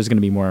don't think there's going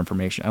to be more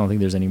information. I don't think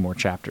there's any more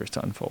chapters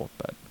to unfold,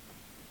 but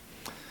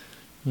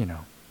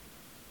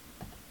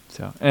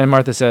So, and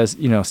Martha says,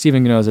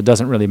 Stephen knows it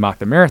doesn't really mock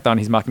the marathon.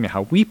 He's mocking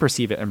how we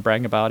perceive it and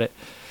bragging about it.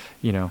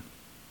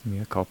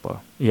 Mea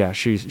culpa. Yeah,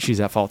 she's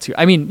at fault too.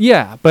 I mean,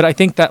 yeah, but I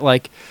think that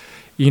like,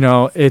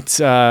 it's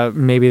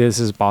maybe this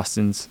is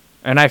Boston's,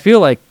 and I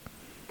feel like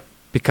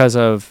because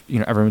of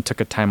everyone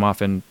took a time off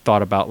and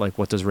thought about like,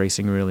 what does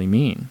racing really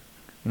mean?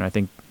 And I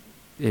think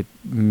it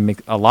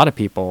makes a lot of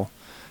people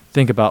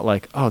think about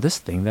like, oh, this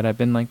thing that I've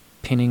been like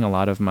pinning a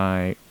lot of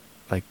my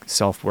like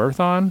self-worth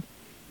on.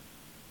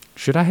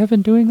 Should I have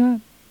been doing that?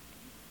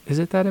 Is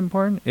it that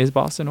important? Is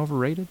Boston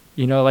overrated?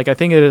 Like I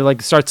think it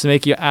like starts to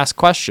make you ask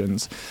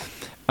questions,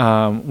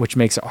 which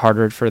makes it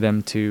harder for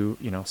them to,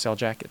 sell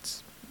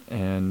jackets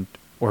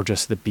or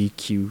just the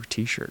BQ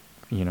t-shirt,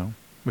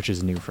 which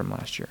is new from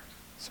last year.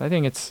 So I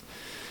think it's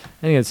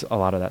a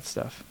lot of that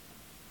stuff.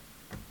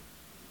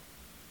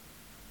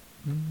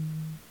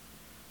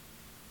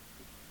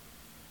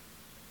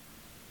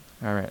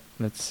 All right,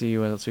 let's see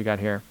what else we got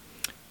here.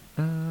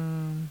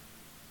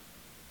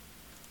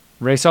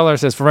 Ray Solar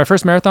says, for my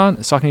first marathon,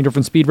 the Saucony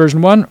Endorphin Speed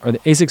version 1 or the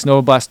ASICS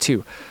Nova Blast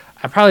 2?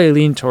 I probably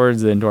lean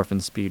towards the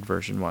Endorphin Speed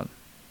version 1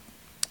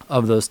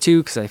 of those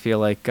two, because I feel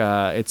like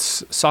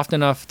it's soft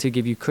enough to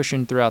give you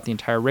cushion throughout the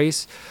entire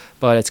race,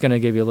 but it's going to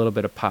give you a little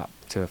bit of pop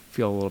to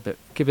feel a little bit,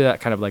 give you that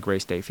kind of like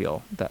race day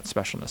feel, that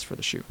specialness for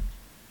the shoe.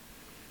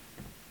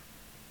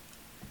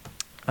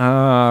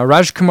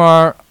 Raj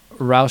Kumar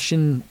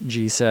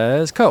Raushinji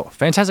says,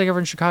 fantastic effort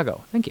in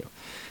Chicago. Thank you.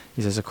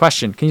 He says, a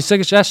question. Can you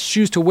suggest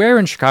shoes to wear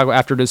in Chicago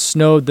after it has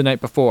snowed the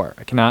night before?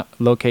 I cannot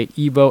locate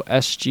Evo,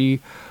 SG,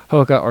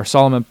 Hoka, or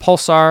Solomon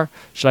Pulsar.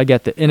 Should I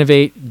get the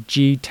Innovate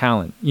G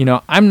Talent?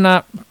 I'm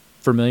not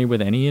familiar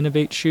with any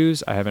Innovate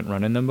shoes. I haven't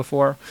run in them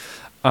before.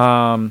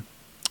 And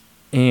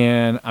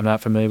I'm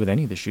not familiar with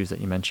any of the shoes that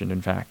you mentioned,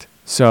 in fact.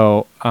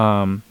 So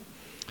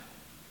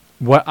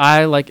what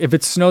I like, if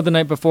it snowed the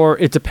night before,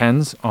 it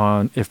depends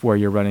on if where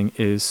you're running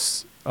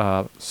is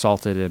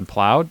salted and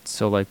plowed.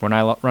 So like when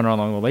I run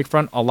along the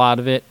lakefront, a lot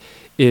of it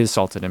is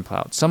salted and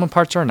plowed. Some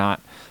parts are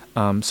not.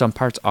 Some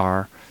parts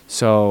are.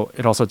 So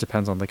it also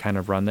depends on the kind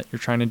of run that you're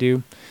trying to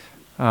do.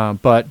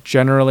 But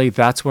generally,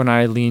 that's when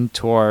I lean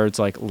towards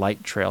like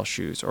light trail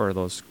shoes or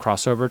those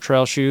crossover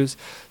trail shoes.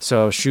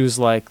 So shoes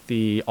like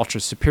the Ultra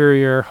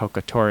Superior,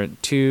 Hoka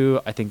Torrent 2.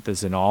 I think the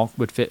Zenal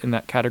would fit in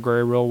that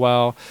category real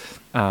well.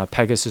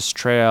 Pegasus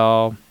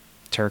Trail,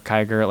 Terra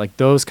Kiger, like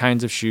those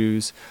kinds of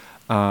shoes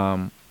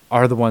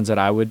are the ones that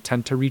I would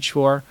tend to reach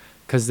for,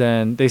 because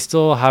then they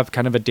still have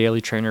kind of a daily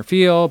trainer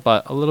feel,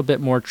 but a little bit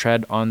more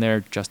tread on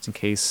there just in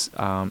case,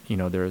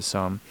 there's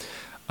some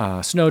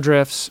snow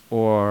drifts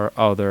or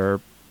other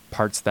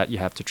parts that you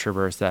have to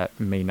traverse that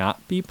may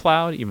not be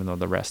plowed, even though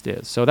the rest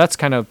is. So that's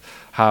kind of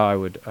how I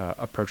would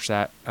approach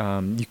that.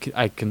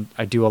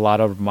 I do a lot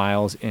of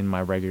miles in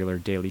my regular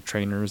daily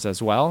trainers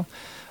as well,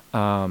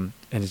 and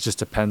it just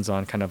depends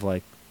on kind of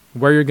like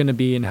where you're going to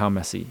be and how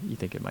messy you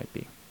think it might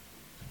be.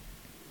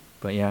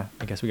 But yeah,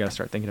 I guess we got to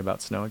start thinking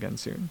about snow again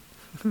soon.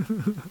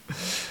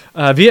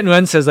 Viet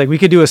Nguyen says like we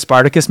could do a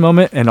Spartacus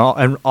moment and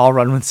all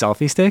run with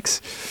selfie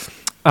sticks.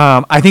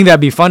 I think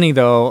that'd be funny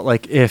though,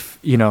 like if,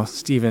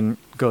 Steven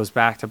goes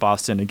back to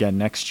Boston again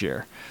next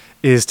year,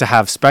 is to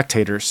have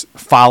spectators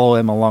follow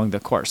him along the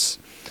course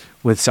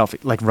with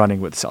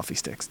running with selfie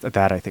sticks.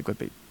 That I think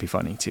would be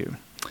funny too.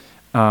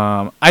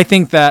 I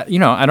think that,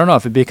 I don't know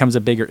if it becomes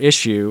a bigger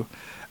issue.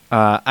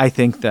 I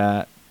think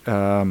that,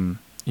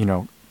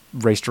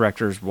 race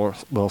directors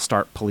will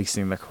start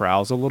policing the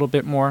corrals a little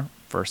bit more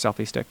for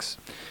selfie sticks.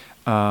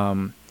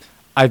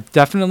 I've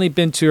definitely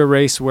been to a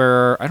race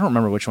where, I don't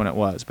remember which one it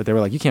was, but they were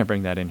like, you can't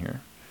bring that in here.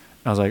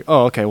 And I was like,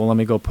 oh, okay, well, let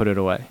me go put it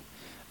away.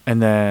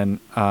 And then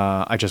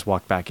I just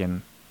walked back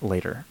in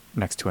later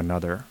next to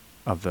another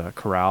of the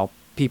corral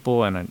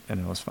people, and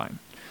it was fine.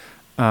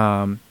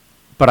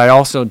 But I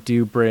also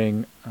do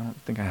bring, I don't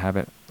think I have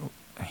it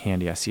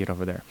handy, I see it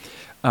over there,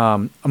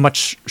 a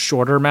much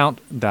shorter mount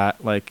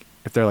that, like,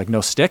 if they're like no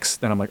sticks,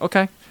 then I'm like,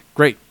 okay,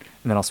 great.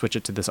 And then I'll switch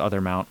it to this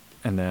other mount,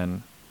 and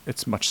then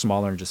it's much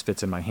smaller and just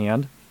fits in my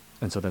hand.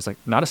 And so there's like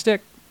not a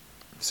stick.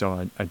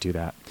 So I do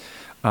that.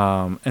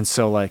 And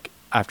so like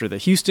after the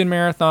Houston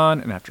Marathon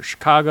and after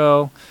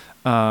Chicago,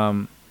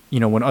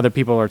 when other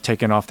people are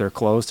taking off their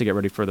clothes to get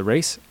ready for the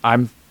race,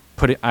 I'm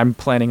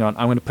planning on,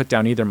 I'm going to put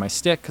down either my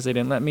stick because they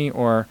didn't let me,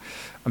 or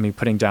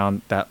putting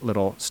down that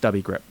little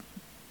stubby grip.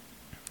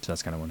 So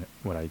that's kind of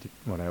what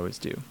I always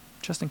do,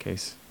 just in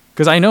case.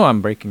 Because I know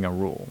I'm breaking a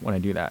rule when I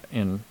do that.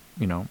 And,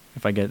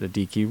 if I get the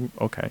DQ,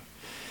 okay.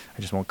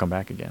 I just won't come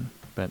back again.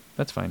 But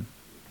that's fine,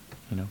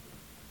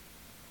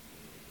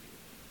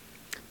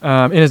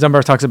 Ines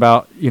Dunbar talks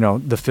about,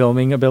 the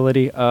filming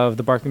ability of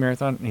the Barkley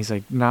Marathon. And he's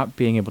like, not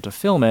being able to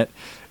film it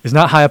is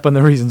not high up on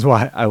the reasons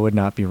why I would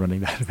not be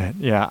running that event.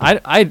 Yeah,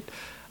 I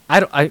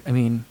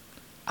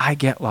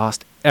get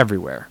lost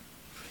everywhere.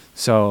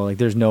 So, like,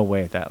 there's no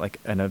way that, like,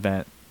 an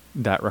event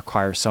that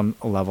requires some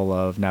level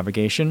of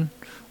navigation,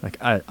 like,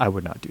 I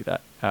would not do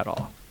that at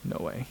all. No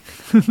way.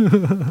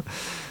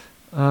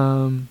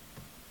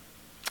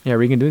 Yeah,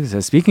 Regan Duke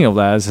says, speaking of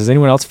lads, has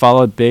anyone else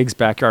followed Big's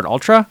Backyard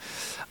Ultra?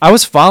 I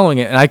was following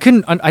it, and I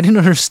didn't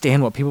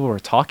understand what people were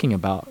talking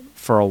about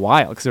for a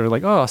while, because they were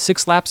like, oh,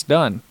 6 laps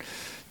done,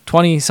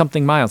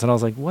 20-something miles. And I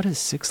was like, what is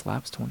 6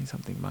 laps,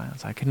 20-something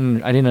miles? I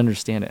didn't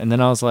understand it. And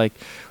then I was like,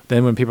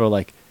 then when people were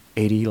like,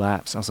 80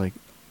 laps, I was like,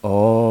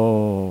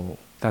 oh,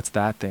 that's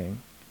that thing.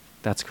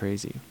 That's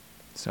crazy.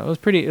 So it was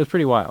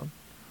pretty wild.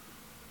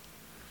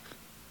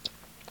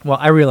 Well,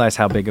 I realized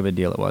how big of a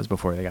deal it was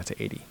before they got to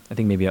 80. I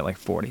think maybe at like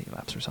 40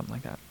 laps or something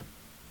like that.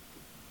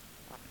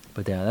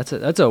 But yeah,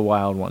 that's a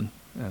wild one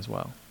as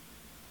well.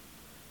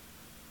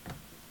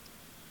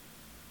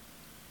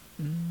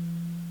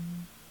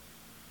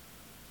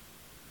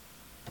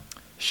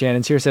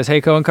 Shannon's here, says,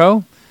 hey, Co and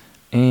Co.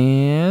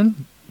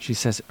 And she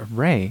says,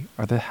 Ray,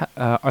 are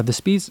the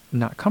speeds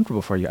not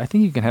comfortable for you? I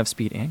think you can have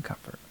speed and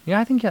comfort. Yeah,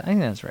 I think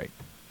that's right.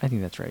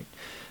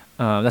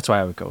 That's why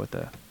I would go with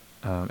the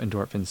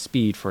endorphin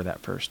speed for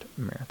that first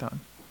marathon.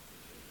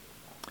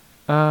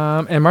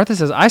 And Martha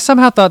says, I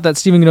somehow thought that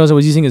Steven Ganoza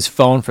was using his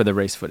phone for the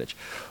race footage.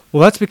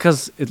 Well, that's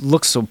because it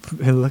looked so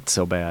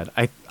bad.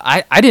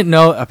 I didn't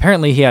know.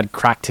 Apparently, he had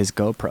cracked his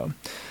GoPro,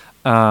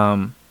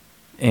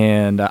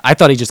 and I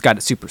thought he just got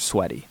it super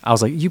sweaty. I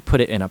was like, you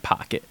put it in a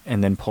pocket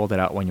and then pulled it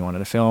out when you wanted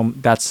to film.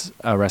 That's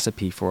a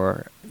recipe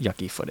for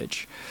yucky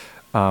footage.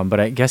 But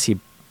I guess he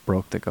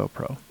broke the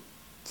GoPro,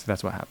 so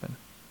that's what happened.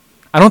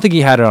 I don't think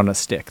he had it on a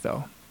stick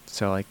though,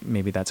 so like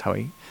maybe that's how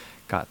he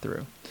got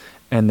through.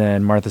 And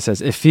then Martha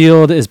says, if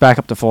field is back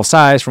up to full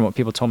size, from what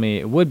people told me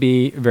it would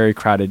be, very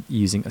crowded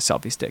using a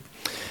selfie stick.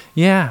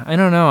 Yeah, I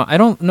don't know. I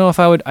don't know if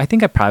I would. I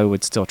think I probably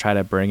would still try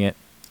to bring it.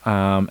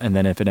 And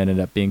then if it ended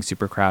up being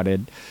super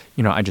crowded,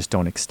 I just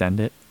don't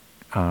extend it.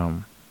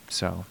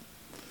 So,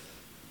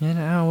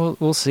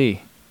 we'll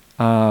see.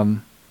 Yeah,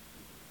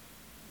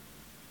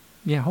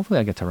 hopefully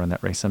I get to run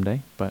that race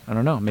someday. But I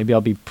don't know. Maybe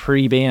I'll be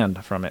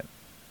pre-banned from it.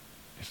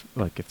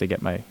 If they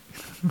get my,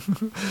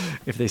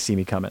 if they see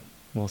me coming.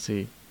 We'll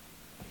see.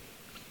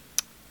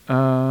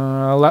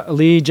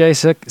 Lee J.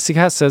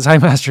 Sikat says, hi,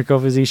 Master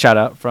Kofizi. Shout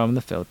out from the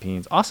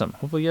Philippines. Awesome.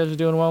 Hopefully you guys are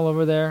doing well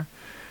over there.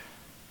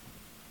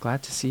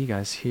 Glad to see you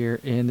guys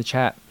here in the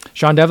chat.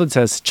 Sean Devlin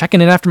says,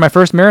 checking in after my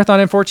first marathon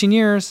in 14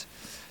 years.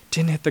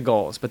 Didn't hit the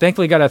goals, but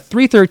thankfully got a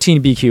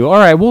 3:13 BQ. All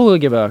right, we'll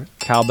give a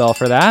cowbell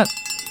for that.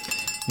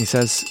 He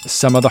says,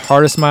 some of the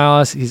hardest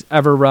miles he's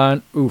ever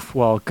run. Oof.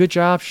 Well, good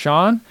job,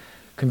 Sean.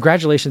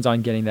 Congratulations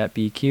on getting that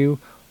BQ.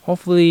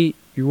 Hopefully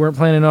you weren't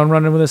planning on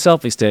running with a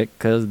selfie stick,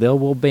 because they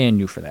will ban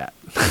you for that.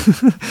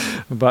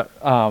 But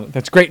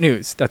that's great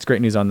news. That's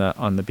great news on the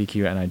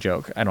BQ, and I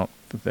joke. I don't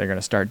think they're going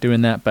to start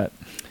doing that, but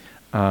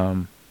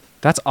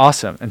That's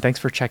awesome. And thanks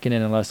for checking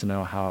in and let us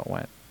know how it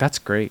went. That's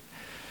great.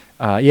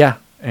 Yeah.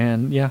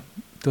 And yeah,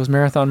 those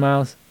marathon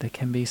miles, they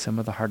can be some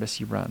of the hardest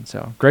you run.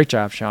 So great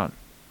job, Sean.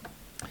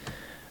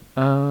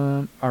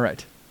 All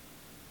right.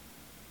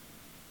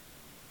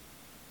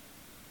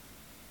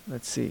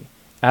 Let's see.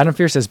 Adam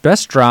Fear says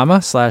best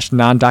drama /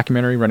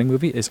 non-documentary running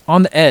movie is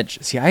On the Edge.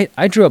 See,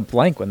 I drew a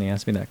blank when they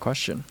asked me that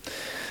question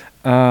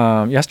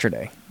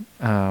yesterday.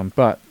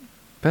 But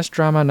best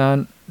drama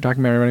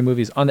non-documentary running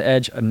movie is On the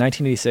Edge. A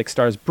 1986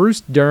 stars Bruce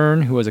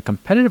Dern, who was a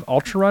competitive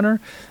ultra runner,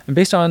 and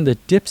based on the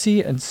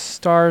Dipsy and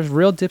stars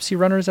real Dipsy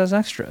runners as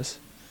extras.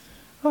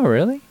 Oh,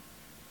 really?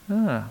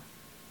 I'll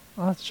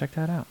have to check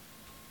that out.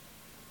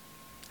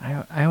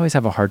 I always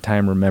have a hard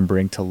time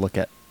remembering to look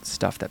at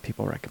stuff that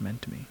people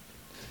recommend to me.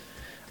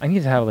 I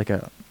need to have like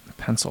a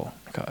pencil,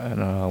 like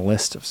a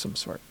list of some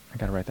sort. I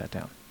gotta write that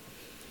down.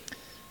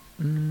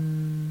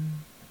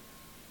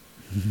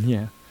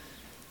 Yeah.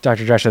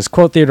 Dr. Josh says,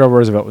 quote Theodore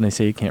Roosevelt when they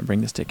say you can't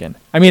bring the stick in.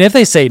 I mean, if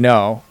they say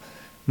no,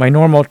 my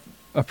normal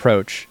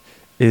approach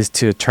is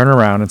to turn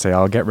around and say,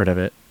 I'll get rid of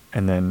it,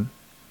 and then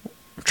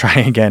try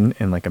again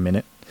in like a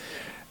minute.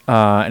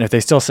 And if they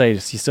still say you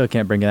still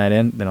can't bring that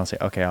in, then I'll say,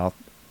 okay,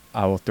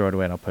 I will throw it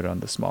away and I'll put it on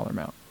the smaller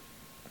mount.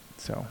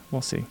 So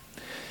we'll see.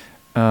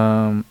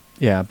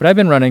 Yeah, but I've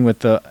been running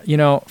with for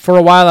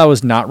a while I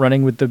was not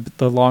running with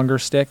the longer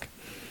stick.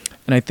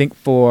 And I think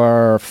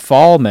for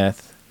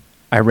Falmouth,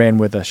 I ran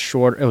with a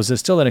short, it was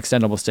still an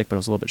extendable stick, but it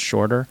was a little bit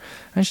shorter.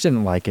 I just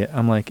didn't like it.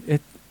 I'm like,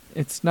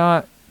 it's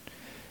not,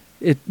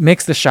 it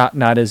makes the shot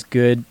not as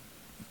good,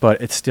 but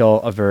it's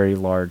still a very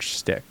large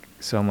stick.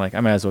 So I'm like,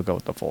 I might as well go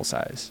with the full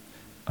size.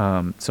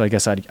 So I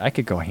guess I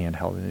could go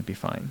handheld and it'd be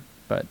fine.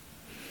 But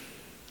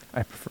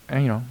I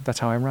prefer, that's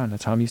how I run.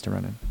 That's how I'm used to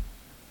running.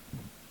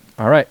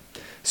 All right.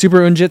 Super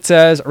Unjit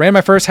says, ran my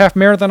first half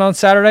marathon on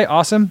Saturday.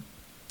 Awesome.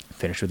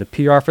 Finished with a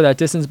PR for that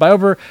distance by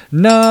over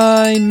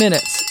 9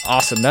 minutes.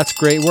 Awesome. That's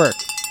great work.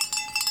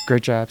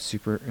 Great job,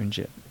 Super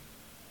Unjit.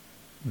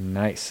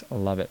 Nice. I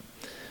love it.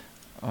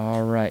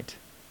 All right.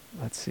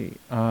 Let's see.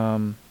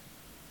 Do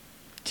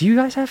you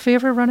guys have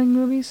favorite running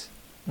movies?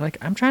 Like,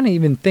 I'm trying to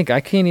even think.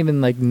 I can't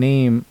even like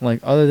name like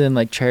other than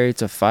like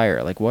Chariots of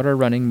Fire. Like, what are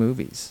running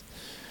movies?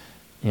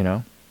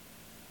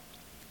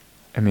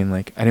 I mean,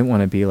 like, I didn't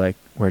want to be like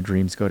Where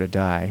Dreams Go to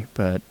Die,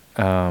 but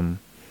that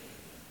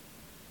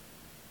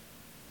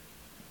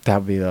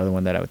would be the other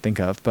one that I would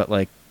think of. But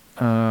like,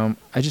 I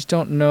just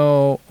don't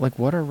know, like,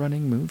 what are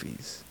running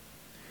movies?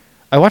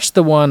 I watched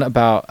the one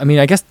about,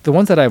 I guess the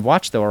ones that I've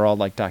watched though are all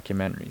like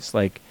documentaries.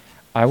 Like,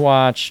 I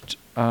watched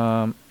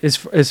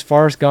is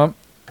Forrest Gump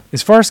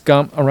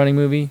a running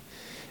movie?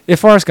 If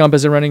Forrest Gump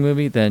is a running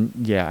movie, then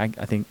yeah,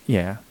 I think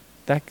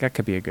that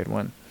could be a good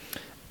one.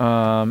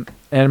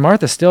 And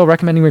Martha's still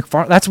recommending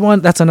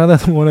McFarlane. That's another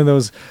one of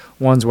those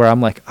ones where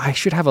I'm like, I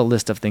should have a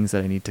list of things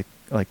that I need to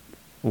like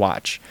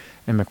watch.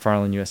 And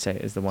McFarlane USA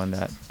is the one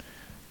that,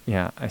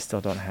 I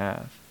still don't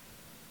have.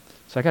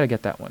 So I got to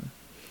get that one.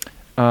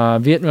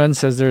 Vietnam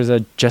says there's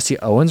a Jesse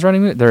Owens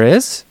running movie. There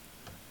is?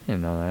 I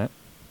didn't know that.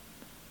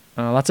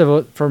 Lots of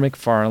vote for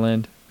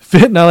McFarland.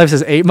 Fit Now Life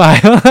says 8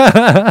 Mile.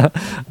 I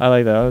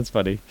like that. That's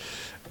funny.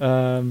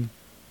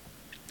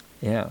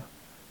 Yeah.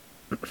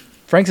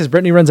 Frank says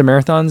Brittany runs a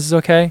marathon. This is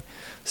okay.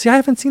 See, I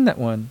haven't seen that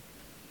one.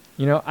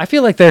 I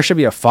feel like there should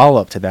be a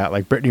follow-up to that,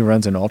 like Brittany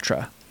runs an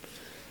ultra.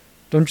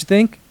 Don't you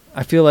think?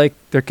 I feel like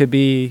there could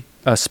be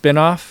a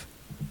spin-off.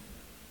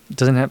 It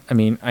doesn't have,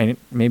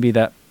 maybe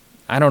that,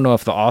 I don't know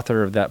if the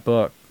author of that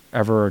book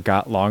ever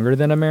got longer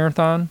than a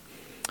marathon,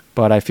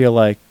 but I feel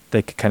like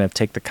they could kind of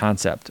take the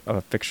concept of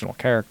a fictional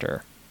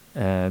character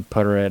and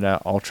put her in an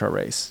ultra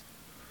race.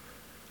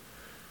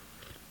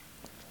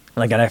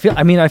 Like, and I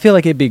feel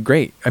like it'd be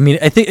great. I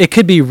think it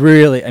could be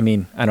really,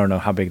 I don't know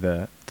how big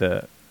the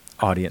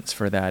audience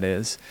for that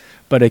is,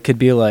 but it could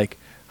be like,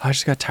 I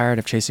just got tired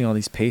of chasing all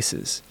these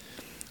paces.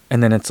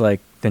 And then it's like,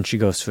 then she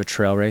goes to a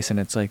trail race and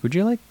it's like, would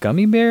you like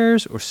gummy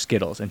bears or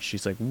Skittles? And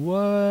she's like,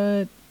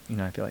 what?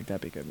 I feel like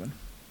that'd be a good one.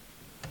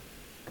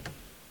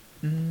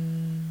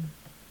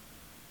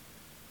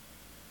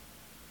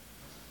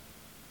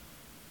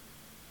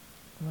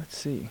 Let's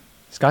see.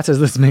 Scott says,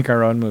 let's make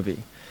our own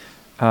movie.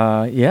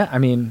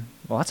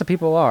 Lots of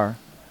people are.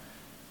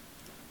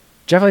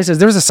 Jeff Lee says,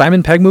 there was a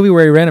Simon Pegg movie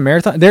where he ran a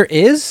marathon. There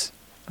is?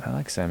 I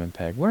like Simon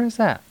Pegg. Where is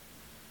that?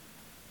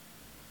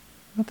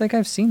 I don't think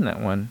I've seen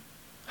that one.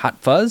 Hot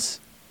Fuzz?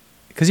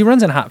 Because he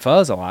runs in Hot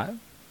Fuzz a lot.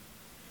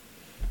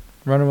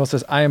 Runner Will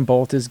says, I Am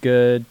Bolt is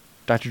good.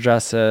 Dr.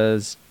 Joss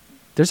says,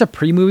 there's a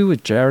pre-movie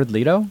with Jared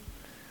Leto?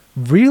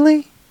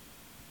 Really?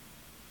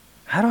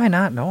 How do I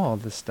not know all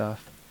this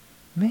stuff?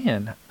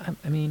 Man,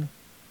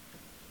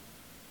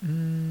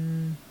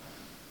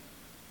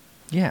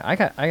 yeah, I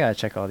gotta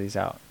check all these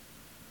out.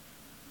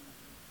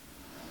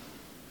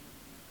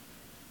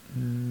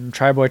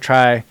 Try Boy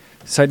Try,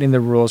 citing the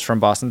rules from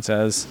Boston,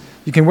 says,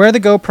 you can wear the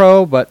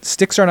GoPro, but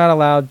sticks are not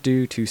allowed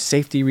due to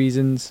safety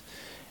reasons.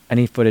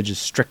 Any footage is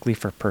strictly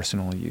for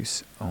personal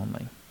use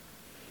only.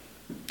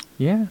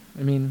 Yeah,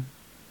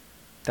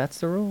 that's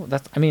the rule.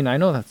 I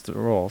know that's the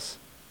rules.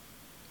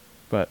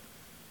 But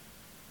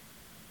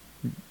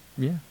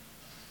Yeah.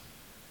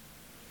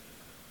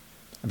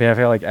 I mean, I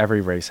feel like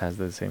every race has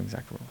the same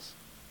exact rules.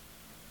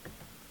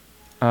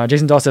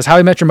 Jason Dahl says, How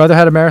I Met Your Mother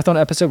had a marathon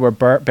episode where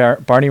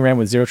Barney ran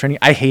with zero training.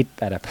 I hate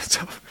that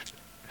episode.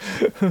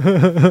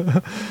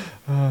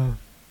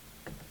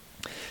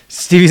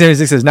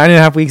 Stevie76 says,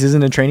 9.5 weeks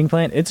isn't a training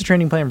plan. It's a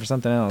training plan for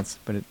something else,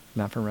 but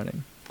not for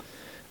running.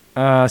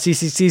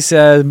 CCC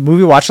says,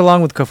 movie watch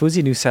along with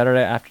Kofuzi, new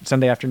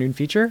Sunday afternoon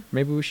feature.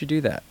 Maybe we should do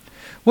that.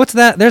 What's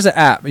that? There's an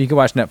app. You can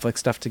watch Netflix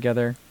stuff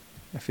together.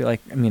 I feel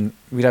like,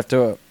 we'd have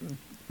to,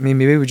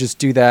 maybe we just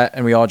do that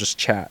and we all just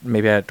chat.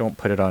 Maybe I don't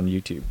put it on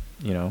YouTube,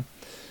 Maybe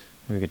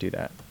we could do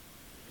that.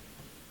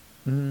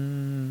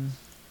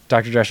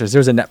 Dr. Josh says,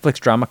 there's a Netflix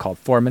drama called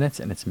 4 Minutes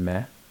and it's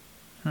meh.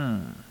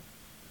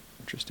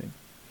 Interesting.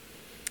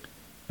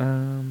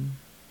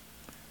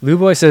 Lou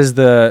Boy says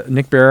the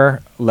Nick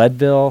Barra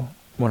Leadville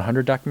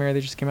 100 documentary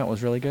they just came out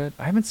was really good.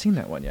 I haven't seen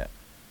that one yet.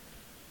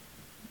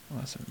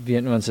 Awesome.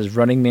 Vietnam says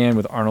Running Man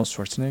with Arnold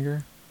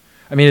Schwarzenegger.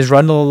 Is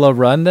Run Lola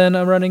Run then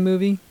a running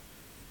movie?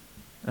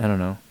 I don't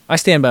know. I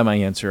stand by my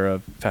answer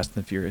of Fast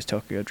and the Furious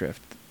Tokyo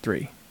Drift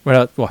 3.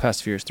 Well,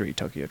 Fast and Furious 3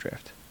 Tokyo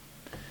Drift.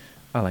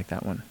 I like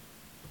that one.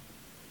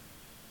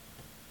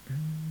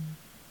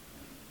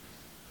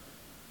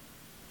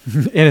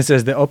 And it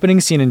says the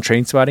opening scene in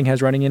Trainspotting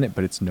has running in it,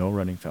 but it's no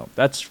running film.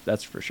 That's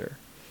for sure.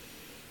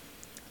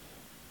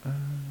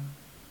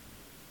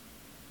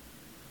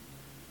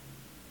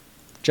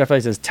 Jeff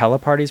Elliott says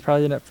Teleparty is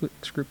probably the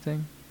Netflix group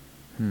thing.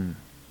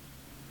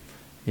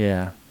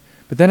 Yeah.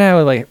 But then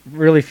I would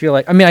really feel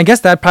like, I guess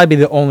that'd probably be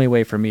the only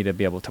way for me to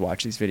be able to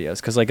watch these videos.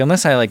 Because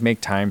unless I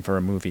make time for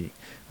a movie,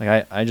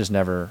 I just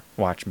never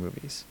watch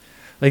movies.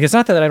 It's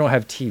not that I don't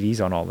have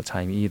TVs on all the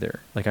time either.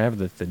 I have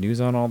the news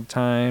on all the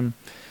time.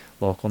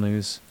 Local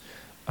news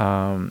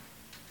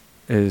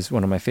is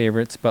one of my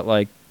favorites. But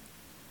I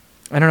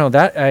don't know,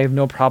 that I have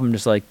no problem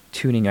just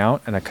tuning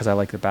out and because I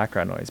like the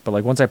background noise.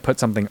 But once I put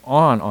something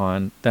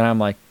on, then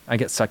I'm I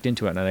get sucked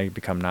into it and I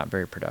become not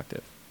very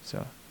productive.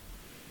 So,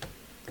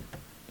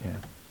 yeah.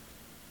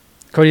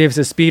 Cody Davis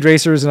says Speed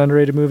Racer is an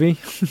underrated movie.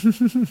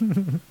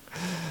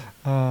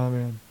 Oh,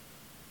 man.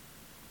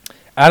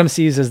 Adam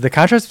C says the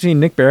contrast between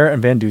Nick Barra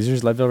and Van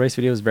Duzer's Leadville race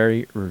video is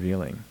very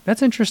revealing.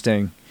 That's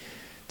interesting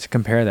to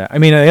compare that.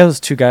 Those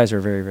two guys are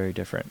very, very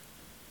different.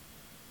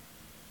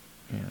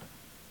 Yeah.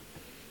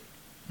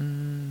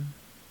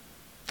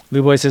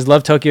 Lou Boy says,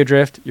 love Tokyo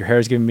Drift. Your hair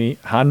is giving me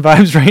Han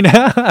vibes right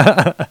now.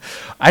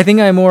 I think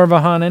I'm more of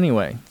a Han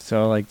anyway.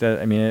 So that,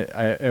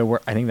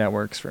 I think that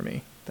works for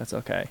me. That's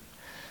okay.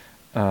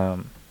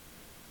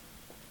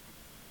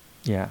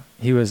 Yeah,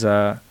 he was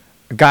a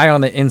guy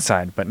on the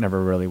inside, but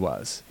never really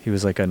was. He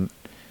was an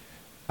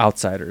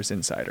outsider's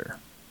insider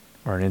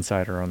or an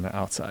insider on the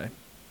outside.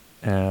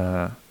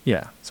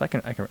 Yeah. So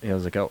it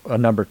was a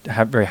number,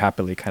 very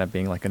happily kind of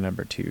being a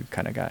number two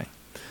kind of guy.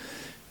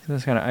 So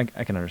that's kind of,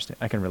 I can understand.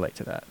 I can relate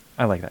to that.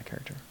 I like that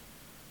character.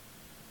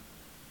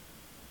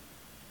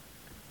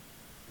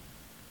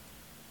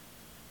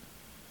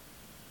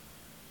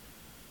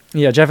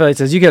 Yeah, Jeff Elliott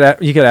says you could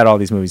add all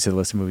these movies to the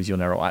list of movies you'll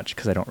never watch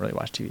because I don't really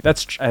watch TV.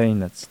 That's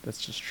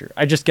just true.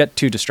 I just get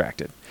too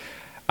distracted.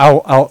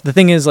 The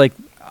thing is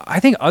I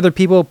think other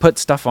people put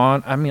stuff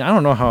on. I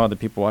don't know how other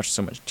people watch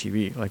so much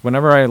TV.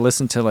 Whenever I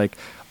listen to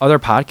other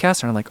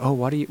podcasts, and I'm oh,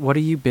 what are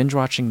you binge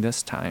watching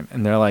this time?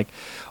 And they're oh,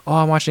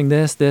 I'm watching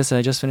this, and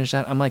I just finished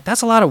that. I'm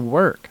that's a lot of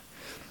work.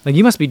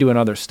 You must be doing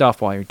other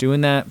stuff while you're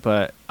doing that,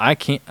 but I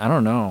can't. I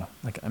don't know.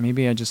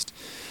 Maybe I'm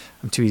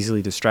too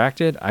easily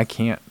distracted. I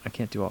can't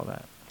do all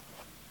that.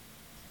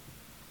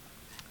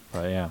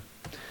 But yeah,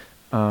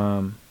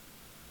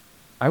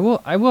 I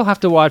will have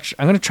to watch.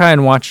 I'm gonna try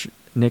and watch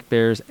Nick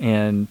Bears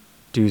and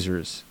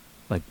Doozers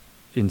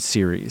in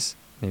series.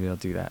 Maybe I'll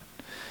do that.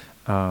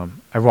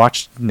 I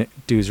watched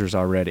Doozers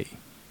already.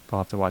 I'll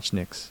have to watch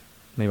Nick's.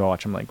 Maybe I'll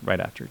watch them right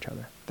after each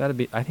other.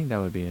 I think that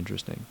would be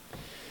interesting.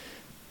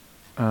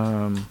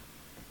 Yeah.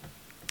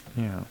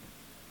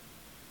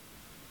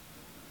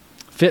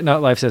 Fit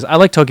Nut Life says I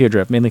like Tokyo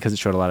Drift mainly because it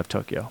showed a lot of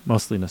Tokyo,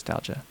 mostly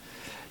nostalgia.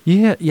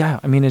 Yeah.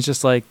 It's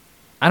just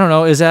I don't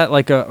know. Is that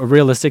a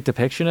realistic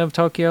depiction of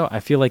Tokyo? I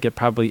feel like it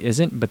probably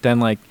isn't. But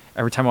then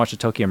every time I watch a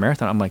Tokyo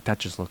Marathon, I'm that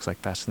just looks like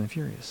Fast and the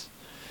Furious.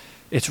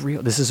 It's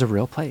real. This is a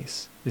real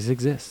place. This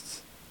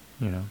exists.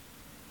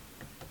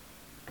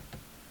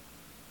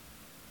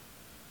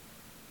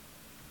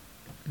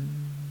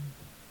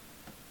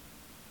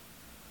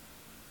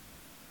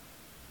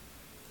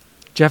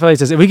 Jeff Elliott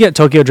says, if we get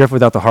Tokyo Drift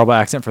without the horrible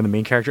accent from the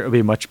main character, it would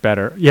be much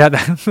better. Yeah,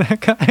 that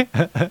guy.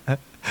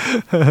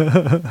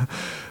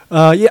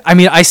 Yeah,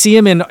 I see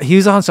him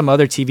he's on some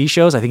other TV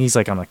shows. I think he's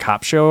on a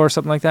cop show or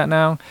something like that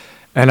now.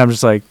 And I'm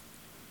just I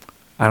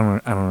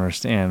don't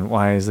understand.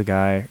 Why is the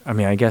guy,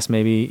 I guess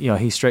maybe,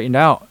 he straightened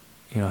out.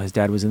 His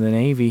dad was in the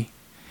Navy.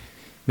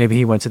 Maybe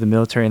he went to the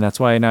military and that's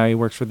why now he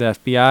works for the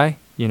FBI.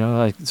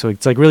 So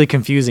it's really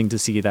confusing to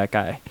see that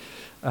guy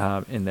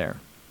in there.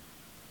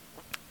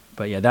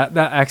 But yeah, that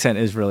accent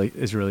is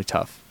really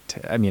tough.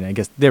 I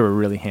guess they were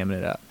really hamming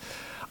it up.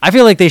 I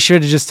feel like they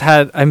should have just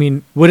had.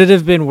 Would it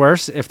have been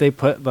worse if they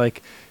put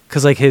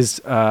because like his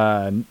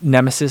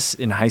nemesis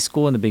in high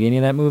school in the beginning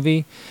of that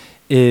movie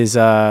is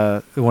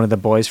one of the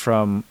boys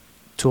from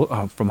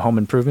from Home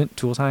Improvement,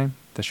 Tool Time,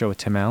 the show with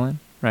Tim Allen,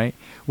 right?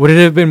 Would it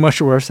have been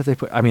much worse if they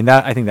put? I mean,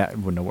 I think that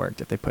wouldn't have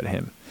worked if they put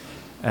him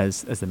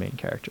as the main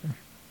character.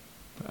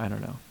 I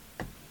don't know.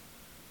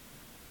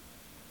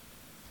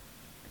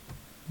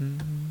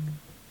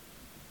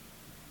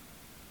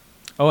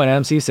 Oh, and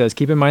MC says,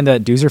 keep in mind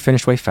that Doozer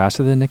finished way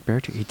faster than Nick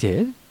Bertu. He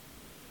did?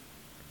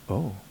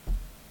 Oh,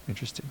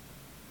 interesting.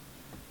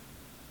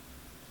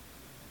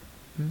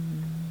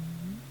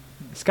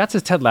 Scott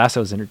says Ted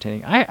Lasso is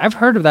entertaining. I've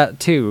heard of that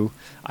too.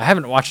 I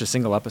haven't watched a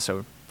single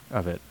episode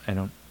of it. I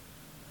don't.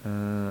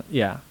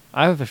 Yeah,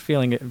 I have a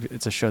feeling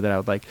it's a show that I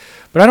would like,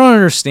 but I don't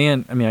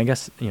understand. I mean, I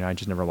guess I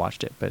just never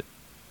watched it, but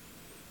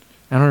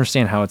I don't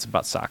understand how it's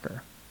about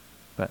soccer.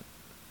 But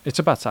it's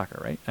about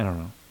soccer, right? I don't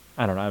know.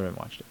 I haven't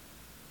watched it.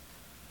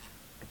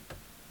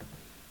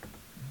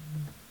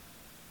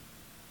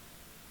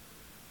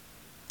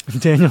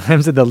 Daniel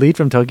Ham said the lead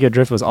from Tokyo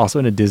Drift was also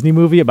in a Disney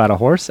movie about a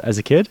horse as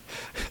a kid.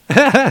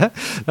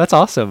 That's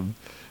awesome.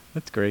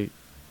 That's great.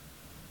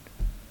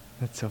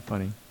 That's so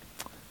funny.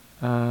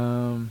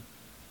 Let's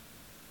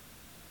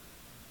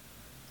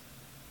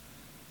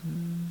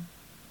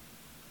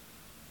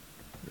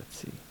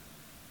see.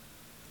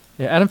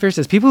 Yeah, Adam Fierce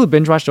says people who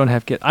binge watch don't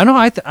have kids. I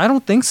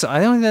don't think so. I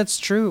don't think that's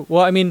true.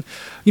 Well, I mean,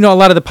 a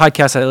lot of the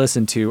podcasts I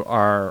listen to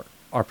are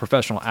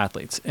professional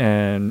athletes,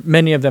 and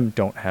many of them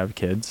don't have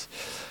kids.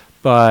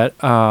 But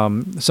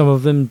some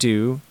of them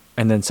do,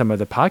 and then some of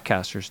the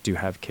podcasters do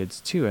have kids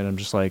too. And I'm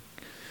just like,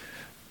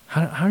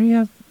 how do you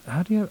have?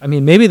 I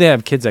mean, maybe they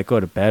have kids that go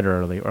to bed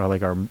early, or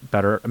like are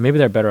better. Maybe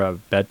they're better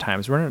at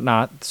bedtimes. We're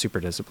not super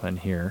disciplined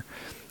here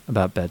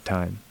about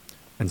bedtime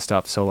and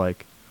stuff. So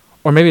like,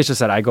 or maybe it's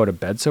just that I go to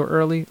bed so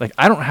early. Like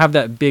I don't have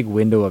that big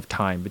window of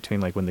time between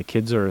like when the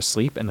kids are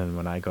asleep and then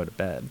when I go to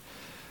bed.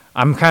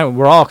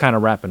 We're all kind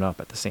of wrapping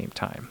up at the same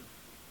time.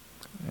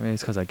 I mean,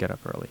 it's because I get up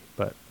early,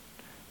 but.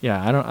 Yeah,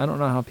 I don't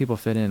know how people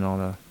fit in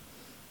all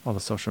the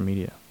social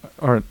media,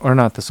 or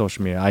not the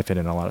social media. I fit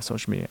in a lot of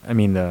social media. I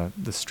mean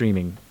the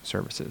streaming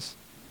services.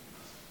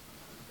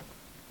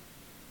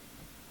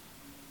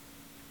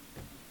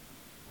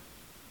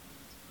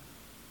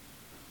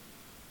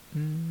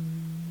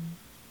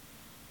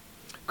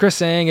 Chris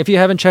saying, if you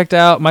haven't checked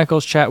out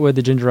Michael's chat with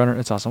the Ginger Runner,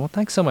 it's awesome. Well,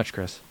 thanks so much,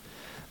 Chris.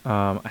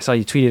 I saw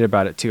you tweeted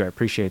about it too. I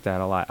appreciate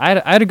that a lot.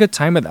 I had a good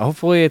time with it.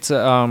 Hopefully it's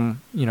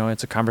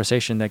it's a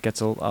conversation that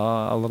gets a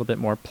little bit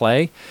more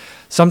play.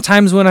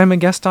 Sometimes when I'm a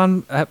guest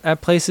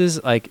at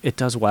places, like it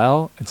does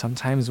well, and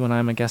sometimes when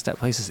I'm a guest at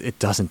places, it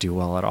doesn't do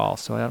well at all.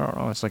 So I don't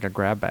know. It's like a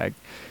grab bag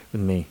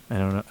with me. I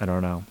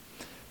don't know.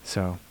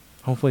 So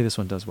hopefully this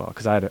one does well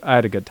because I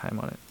had a good time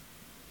on it.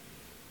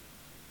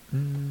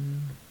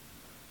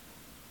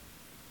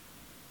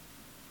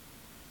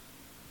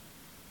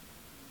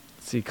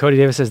 See, Cody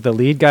Davis says the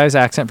lead guy's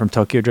accent from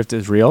Tokyo Drift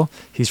is real.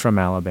 He's from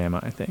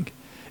Alabama, I think.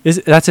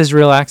 That's his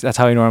real accent? That's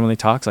how he normally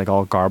talks, like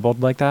all garbled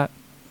like that?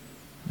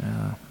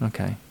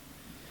 Okay.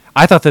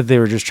 I thought that they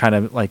were just trying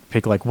to like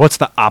pick like what's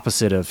the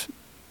opposite of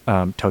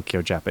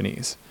Tokyo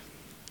Japanese.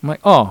 I'm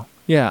like, oh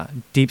yeah,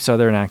 deep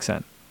Southern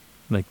accent.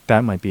 Like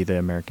that might be the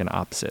American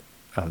opposite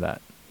of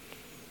that.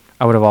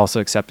 I would have also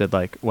accepted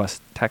like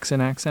West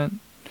Texan accent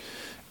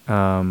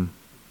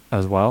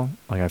as well.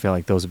 Like I feel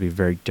like those would be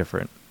very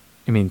different.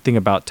 I mean, think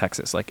about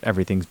Texas. Like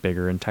everything's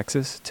bigger in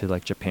Texas to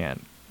like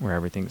Japan, where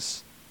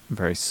everything's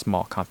very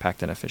small,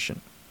 compact, and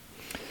efficient.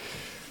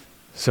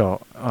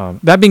 So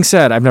that being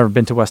said, I've never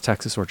been to West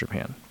Texas or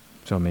Japan,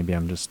 so maybe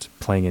I'm just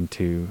playing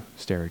into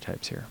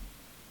stereotypes here.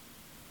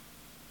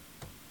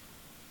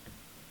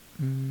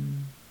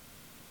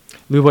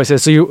 Lou Boy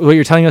says, so what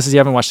you're telling us is you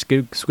haven't watched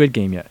Squid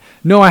Game yet.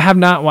 No, I have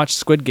not watched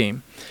Squid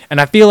Game,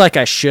 and I feel like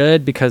I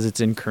should because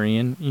it's in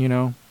Korean,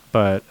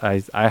 but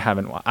I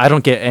haven't. I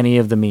don't get any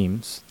of the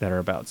memes that are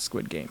about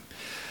Squid Game.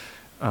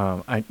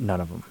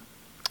 None of them.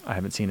 I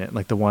haven't seen it.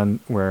 Like the one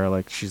where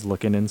like she's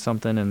looking in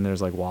something and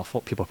there's like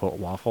people put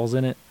waffles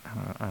in it.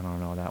 I don't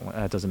know that one.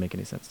 That doesn't make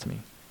any sense to me.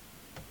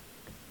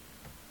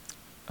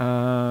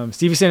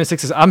 Stevie Sanders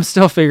 6 says, I'm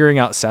still figuring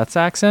out Seth's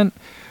accent.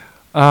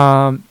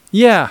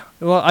 Yeah.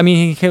 Well, I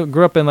mean, he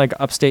grew up in like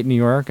upstate New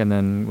York and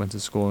then went to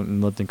school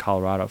and lived in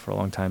Colorado for a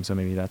long time. So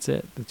maybe that's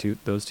it.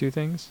 Those two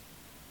things.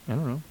 I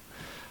don't know.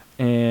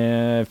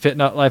 And Fit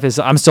Nut Life is,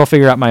 I'm still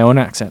figuring out my own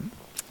accent.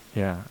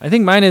 Yeah. I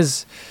think mine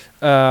is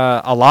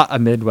a lot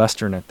of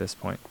Midwestern at this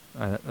point.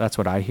 That's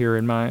what I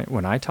hear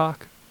when I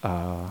talk.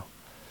 So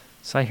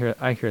I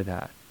hear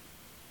that.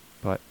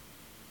 But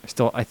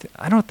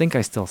I don't think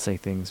I still say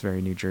things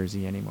very New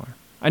Jersey anymore.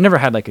 I never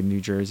had like a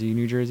New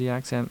Jersey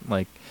accent,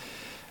 like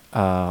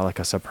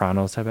a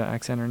Sopranos type of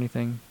accent or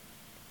anything.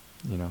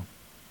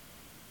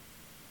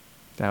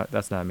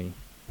 That's not me.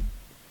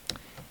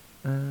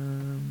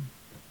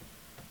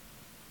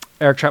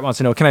 Eric Trapp wants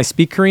to know, can I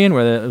speak Korean,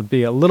 whether it would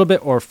be a little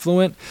bit or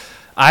fluent?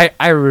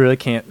 I really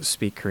can't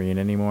speak Korean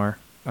anymore.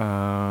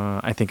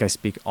 I think I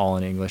speak all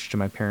in English to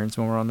my parents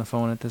when we're on the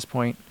phone at this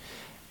point.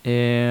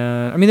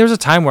 And I mean, there was a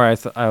time where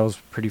I was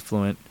pretty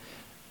fluent.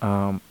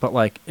 But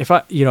like if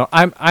I'm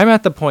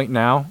at the point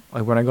now,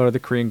 like when I go to the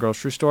Korean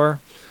grocery store,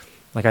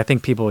 like I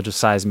think people would just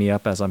size me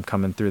up as I'm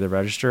coming through the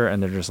register,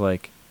 and they're just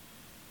like,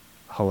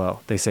 hello.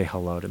 They say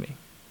hello to me.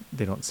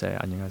 They don't say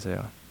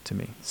안녕하세요 to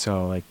me.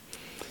 So like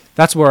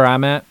that's where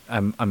I'm at.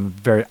 I'm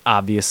very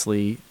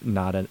obviously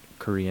not a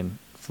Korean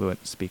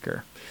fluent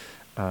speaker.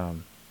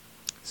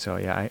 So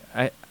yeah,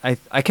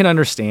 I can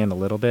understand a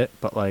little bit,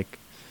 but like,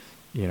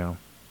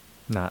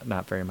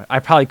 not very much. I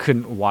probably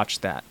couldn't watch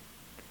that.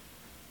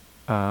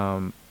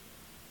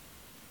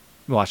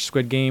 Watch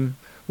Squid Game.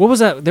 What was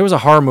that? There was a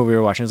horror movie we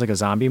were watching. It was like a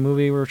zombie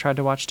movie we were trying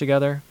to watch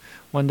together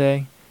one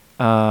day.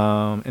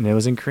 And it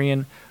was in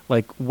Korean.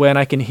 Like when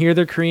I can hear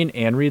the Korean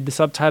and read the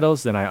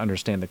subtitles, then I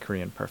understand the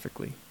Korean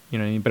perfectly. You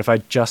know what I mean? But if I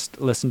just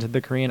listen to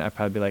the Korean, I'd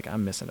probably be like,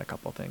 I'm missing a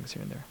couple things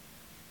here and there.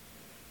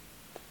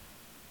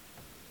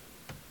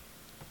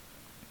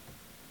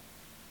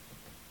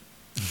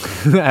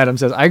 Adam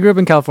says, I grew up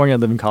in California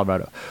and live in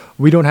Colorado.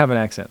 We don't have an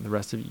accent. The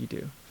rest of you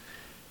do.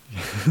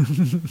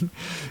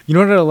 You know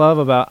what I love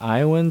about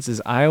Iowans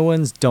is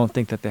Iowans don't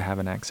think that they have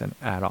an accent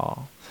at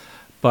all.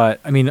 But,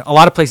 I mean, a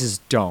lot of places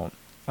don't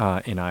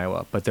in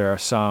Iowa. But there are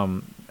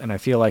some, and I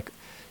feel like,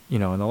 in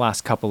the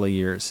last couple of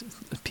years,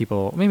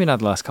 people, maybe not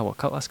the last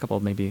couple,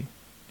 maybe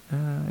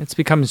it's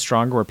becoming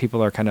stronger where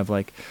people are kind of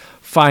like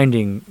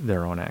finding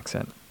their own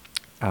accent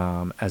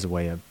as a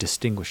way of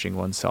distinguishing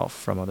oneself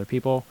from other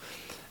people.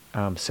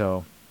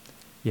 So,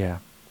 yeah,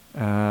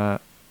 a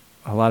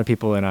lot of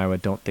people in Iowa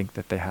don't think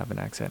that they have an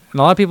accent. And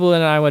a lot of people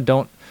in Iowa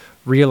don't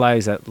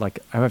realize that, like,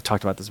 I've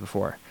talked about this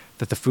before,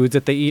 that the foods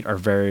that they eat are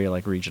very,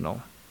 like,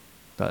 regional.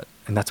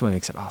 And that's what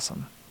makes it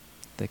awesome.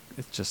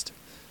 It's just,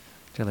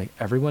 they're like,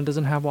 everyone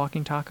doesn't have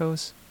walking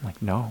tacos? I'm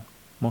like, no,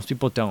 most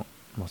people don't.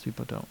 Most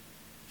people don't.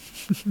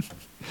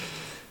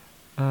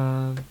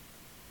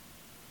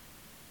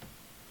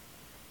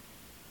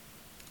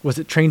 Was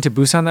it Train to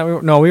Busan that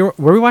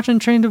were we watching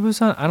Train to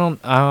Busan? I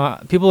don't,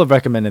 people have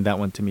recommended that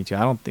one to me too.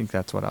 I don't think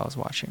that's what I was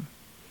watching.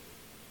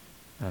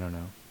 I don't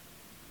know.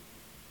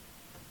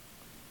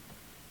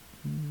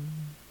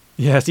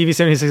 Yeah,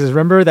 CV76 says,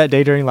 remember that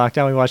day during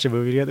lockdown we watched a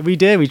movie together? We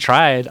did, we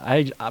tried.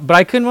 But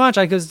I couldn't watch.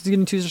 I was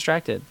getting too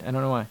distracted. I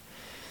don't know why.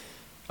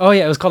 Oh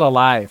yeah, it was called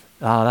Alive.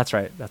 Oh, that's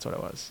right. That's what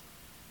it was.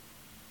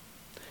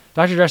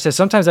 Dr. Dresh says,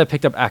 sometimes I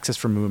picked up access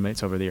from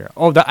roommates over the year.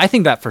 Oh, I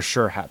think that for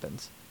sure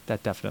happens.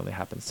 That definitely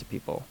happens to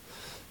people.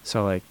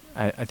 So like,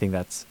 I think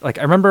that's like,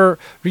 do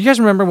you guys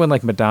remember when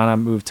like Madonna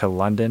moved to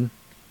London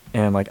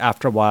and like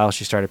after a while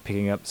she started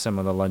picking up some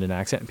of the London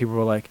accent and people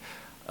were like,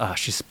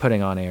 she's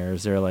putting on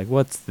airs. They're like,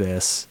 what's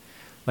this?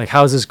 Like,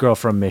 how's this girl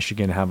from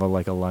Michigan have a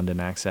London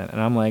accent?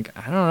 And I'm like,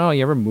 I don't know.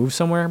 You ever moved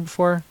somewhere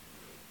before?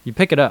 You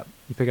pick it up.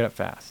 You pick it up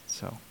fast.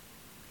 So.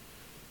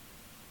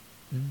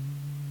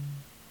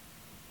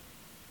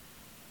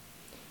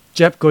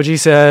 Jep Goji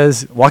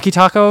says, walkie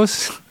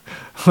tacos?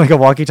 Like a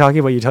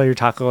walkie-talkie, but you tell your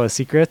taco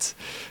secrets.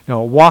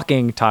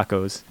 Walking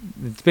tacos.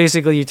 It's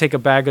basically you take a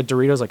bag of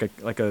Doritos,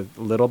 like a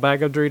little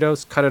bag of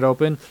Doritos, cut it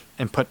open,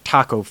 and put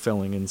taco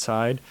filling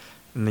inside,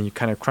 and then you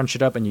kind of crunch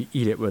it up and you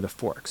eat it with a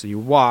fork. So you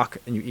walk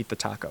and you eat the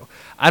taco.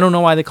 I don't know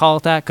why they call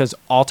it that because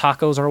all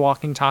tacos are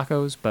walking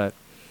tacos, but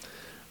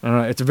I don't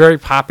know. It's very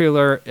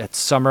popular at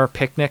summer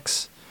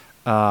picnics,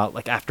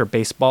 like after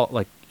baseball,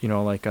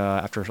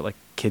 after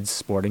kids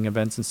sporting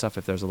events and stuff.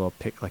 If there's a little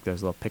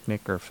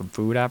picnic or some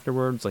food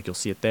afterwards, like you'll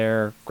see it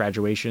there.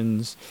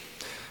 Graduations,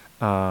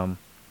 any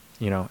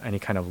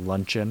kind of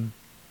luncheon,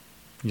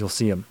 you'll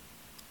see them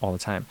all the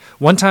time.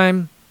 One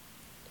time,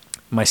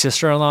 one of my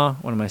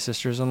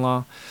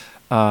sisters-in-law,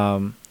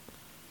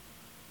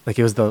 it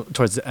was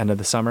towards the end of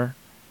the summer,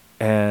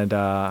 and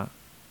it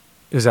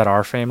was at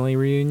our family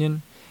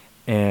reunion,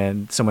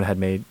 and someone had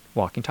made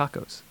walking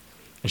tacos,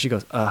 and she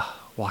goes,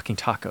 walking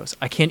tacos.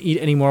 I can't eat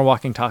any more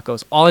walking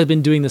tacos. All I've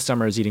been doing this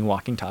summer is eating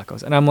walking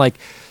tacos. And I'm like,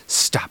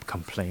 stop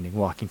complaining.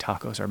 Walking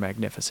tacos are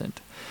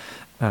magnificent.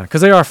 Because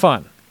they are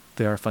fun.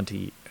 They are fun to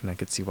eat. And I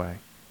could see why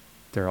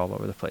they're all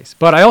over the place.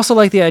 But I also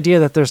like the idea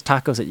that there's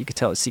tacos that you could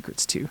tell us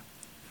secrets to.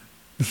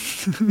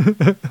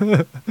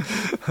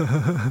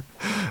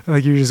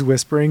 Like you're just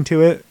whispering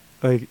to it,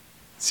 like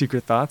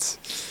secret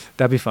thoughts.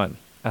 That'd be fun.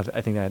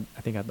 I think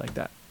I'd like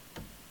that.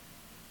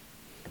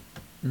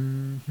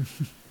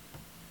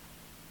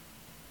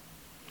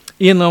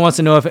 Ian Lowe wants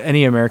to know if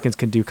any Americans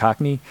can do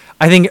Cockney.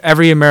 I think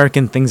every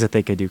American thinks that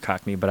they could do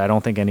Cockney, but I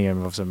don't think any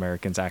of us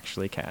Americans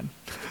actually can.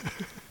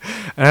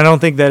 And I don't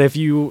think that if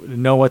you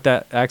know what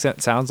that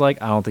accent sounds like,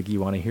 I don't think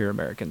you want to hear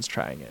Americans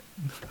trying it.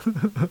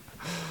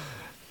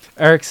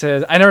 Eric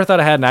says, I never thought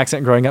I had an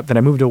accent growing up, then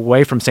I moved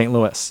away from St.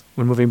 Louis.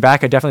 When moving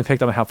back, I definitely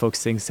picked up on how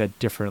folks things said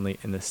differently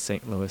in the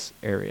St. Louis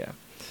area.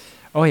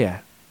 Oh, yeah.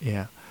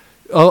 Yeah.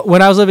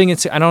 When I was living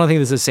I don't think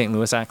this is a St.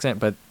 Louis accent,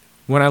 but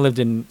when I lived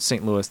in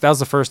St. Louis, that was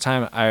the first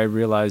time I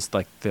realized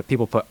that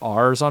people put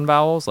R's on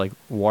vowels, like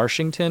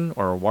Washington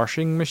or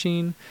washing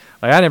machine.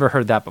 Like I never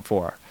heard that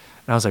before.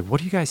 And I was like,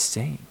 what are you guys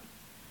saying?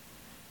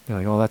 They're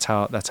like, oh,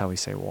 that's how we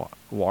say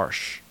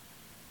wash.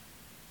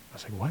 I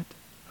was like, what?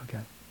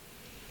 Okay.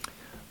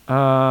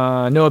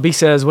 Noah B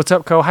says, "What's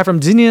up, Co? Hi from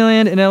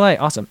Disneyland in LA.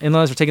 Awesome.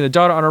 In-laws are taking the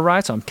daughter on a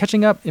ride, so I'm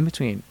catching up in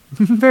between."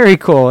 Very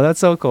cool. That's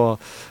so cool.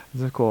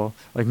 That's so cool.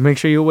 Like, make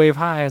sure you wave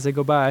hi as they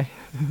go by.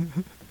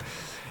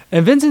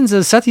 And Vincent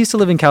says, "Seth used to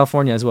live in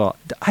California as well."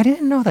 I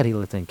didn't know that he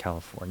lived in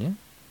California.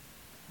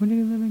 When did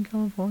he live in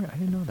California? I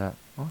didn't know that.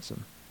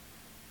 Awesome.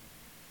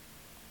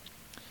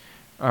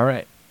 All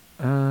right.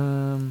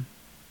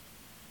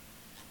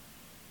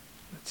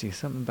 Let's see,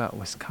 something about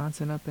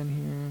Wisconsin up in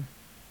here.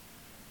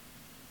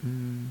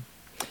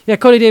 Yeah,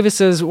 Cody Davis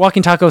says,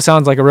 "Walking taco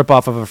sounds like a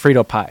ripoff of a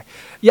Frito pie."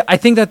 Yeah, I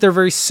think that they're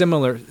very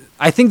similar.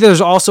 I think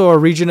there's also a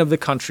region of the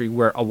country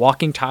where a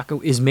walking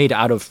taco is made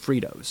out of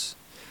Fritos.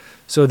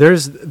 So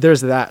there's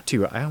that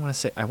too. I want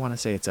to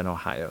say it's in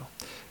Ohio.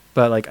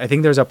 But like, I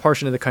think there's a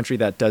portion of the country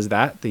that does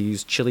that. They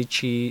use chili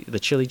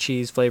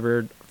cheese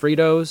flavored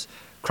Fritos,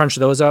 crunch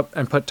those up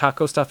and put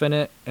taco stuff in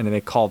it, and then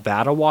they call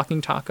that a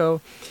walking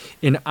taco.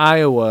 In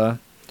Iowa,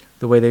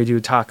 the way they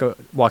do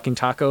walking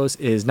tacos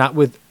is not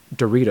with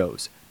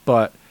Doritos,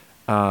 but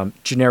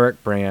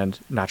generic brand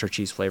nacho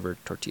cheese flavored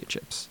tortilla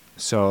chips.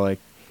 So like,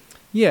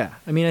 yeah,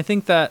 I mean, I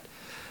think that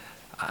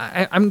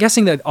I'm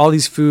guessing that all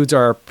these foods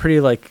are pretty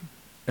like,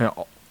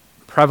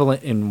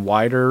 prevalent in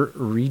wider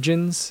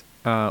regions,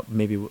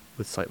 maybe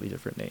with slightly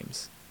different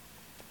names.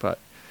 But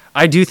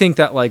I do think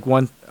that like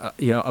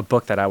a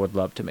book that I would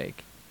love to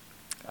make.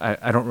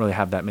 I don't really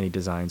have that many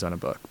designs on a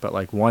book, but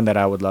like one that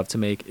I would love to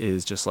make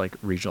is just like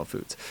regional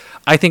foods.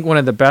 I think one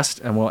of the best,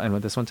 and we'll end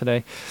with this one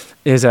today,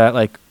 is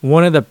like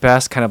one of the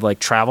best kind of like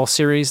travel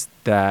series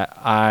that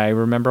I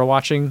remember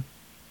watching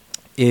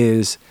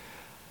is,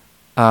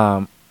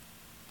 and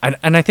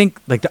I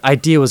think like the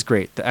idea was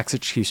great. The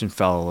execution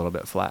fell a little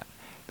bit flat,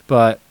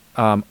 but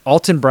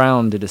Alton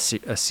Brown did a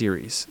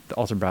series, the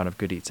Alton Brown of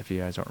Good Eats, if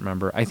you guys don't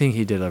remember. I think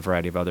he did a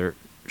variety of other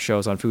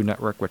shows on Food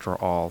Network, which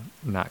were all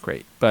not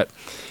great, but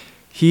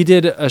he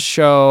did a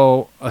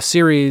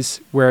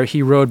series where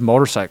he rode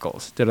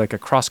motorcycles, did like a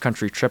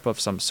cross-country trip of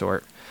some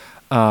sort,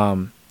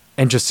 and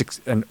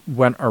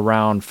went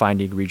around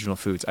finding regional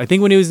foods. I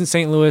think when he was in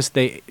St. Louis,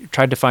 they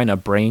tried to find a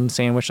brain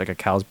sandwich, like a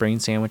cow's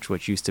brain sandwich,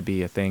 which used to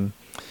be a thing.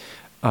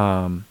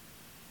 And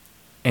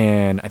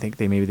I think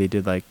they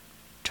did like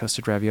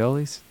toasted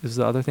raviolis is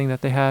the other thing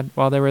that they had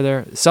while they were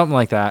there, something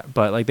like that.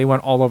 But like they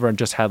went all over and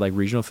just had like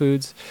regional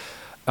foods.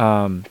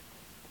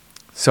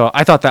 So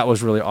I thought that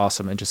was really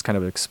awesome, and just kind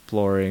of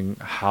exploring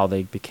how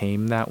they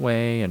became that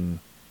way and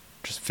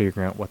just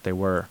figuring out what they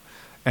were.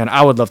 And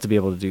I would love to be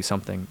able to do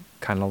something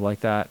kind of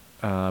like that,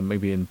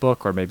 maybe in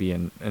book or maybe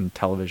in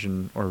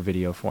television or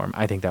video form.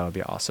 I think that would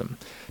be awesome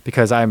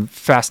because I'm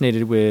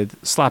fascinated with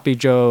Sloppy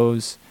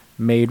Joes,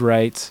 Made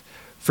Right,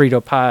 Frito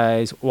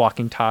pies,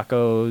 walking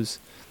tacos,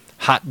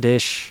 hot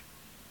dish,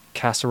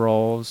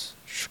 casseroles,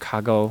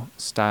 Chicago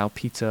style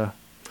pizza,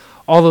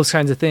 all those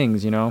kinds of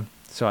things,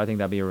 So I think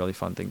that'd be a really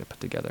fun thing to put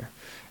together.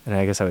 And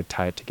I guess I would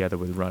tie it together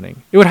with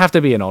running. It would have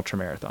to be an ultra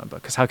marathon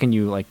book, because how can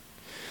you like,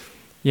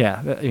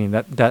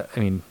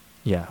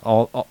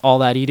 all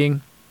that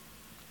eating.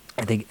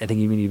 I think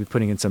you need to be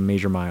putting in some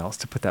major miles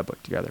to put that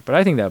book together. But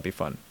I think that would be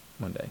fun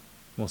one day.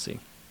 We'll see.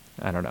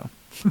 I don't know.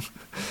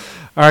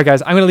 All right,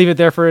 guys, I'm going to leave it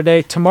there for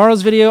today.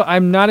 Tomorrow's video,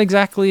 I'm not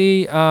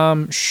exactly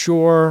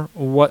sure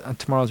what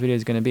tomorrow's video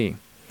is going to be.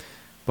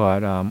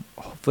 But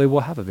hopefully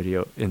we'll have a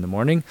video in the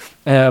morning.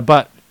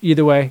 But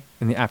either way,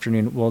 in the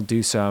afternoon, we'll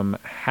do some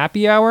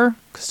happy hour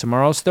because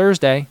tomorrow's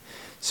Thursday.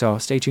 So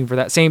stay tuned for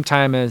that same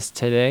time as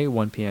today,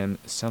 1 p.m.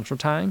 Central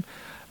Time.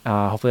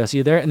 Hopefully I'll see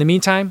you there. In the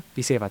meantime,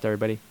 be safe out there,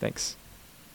 everybody. Thanks.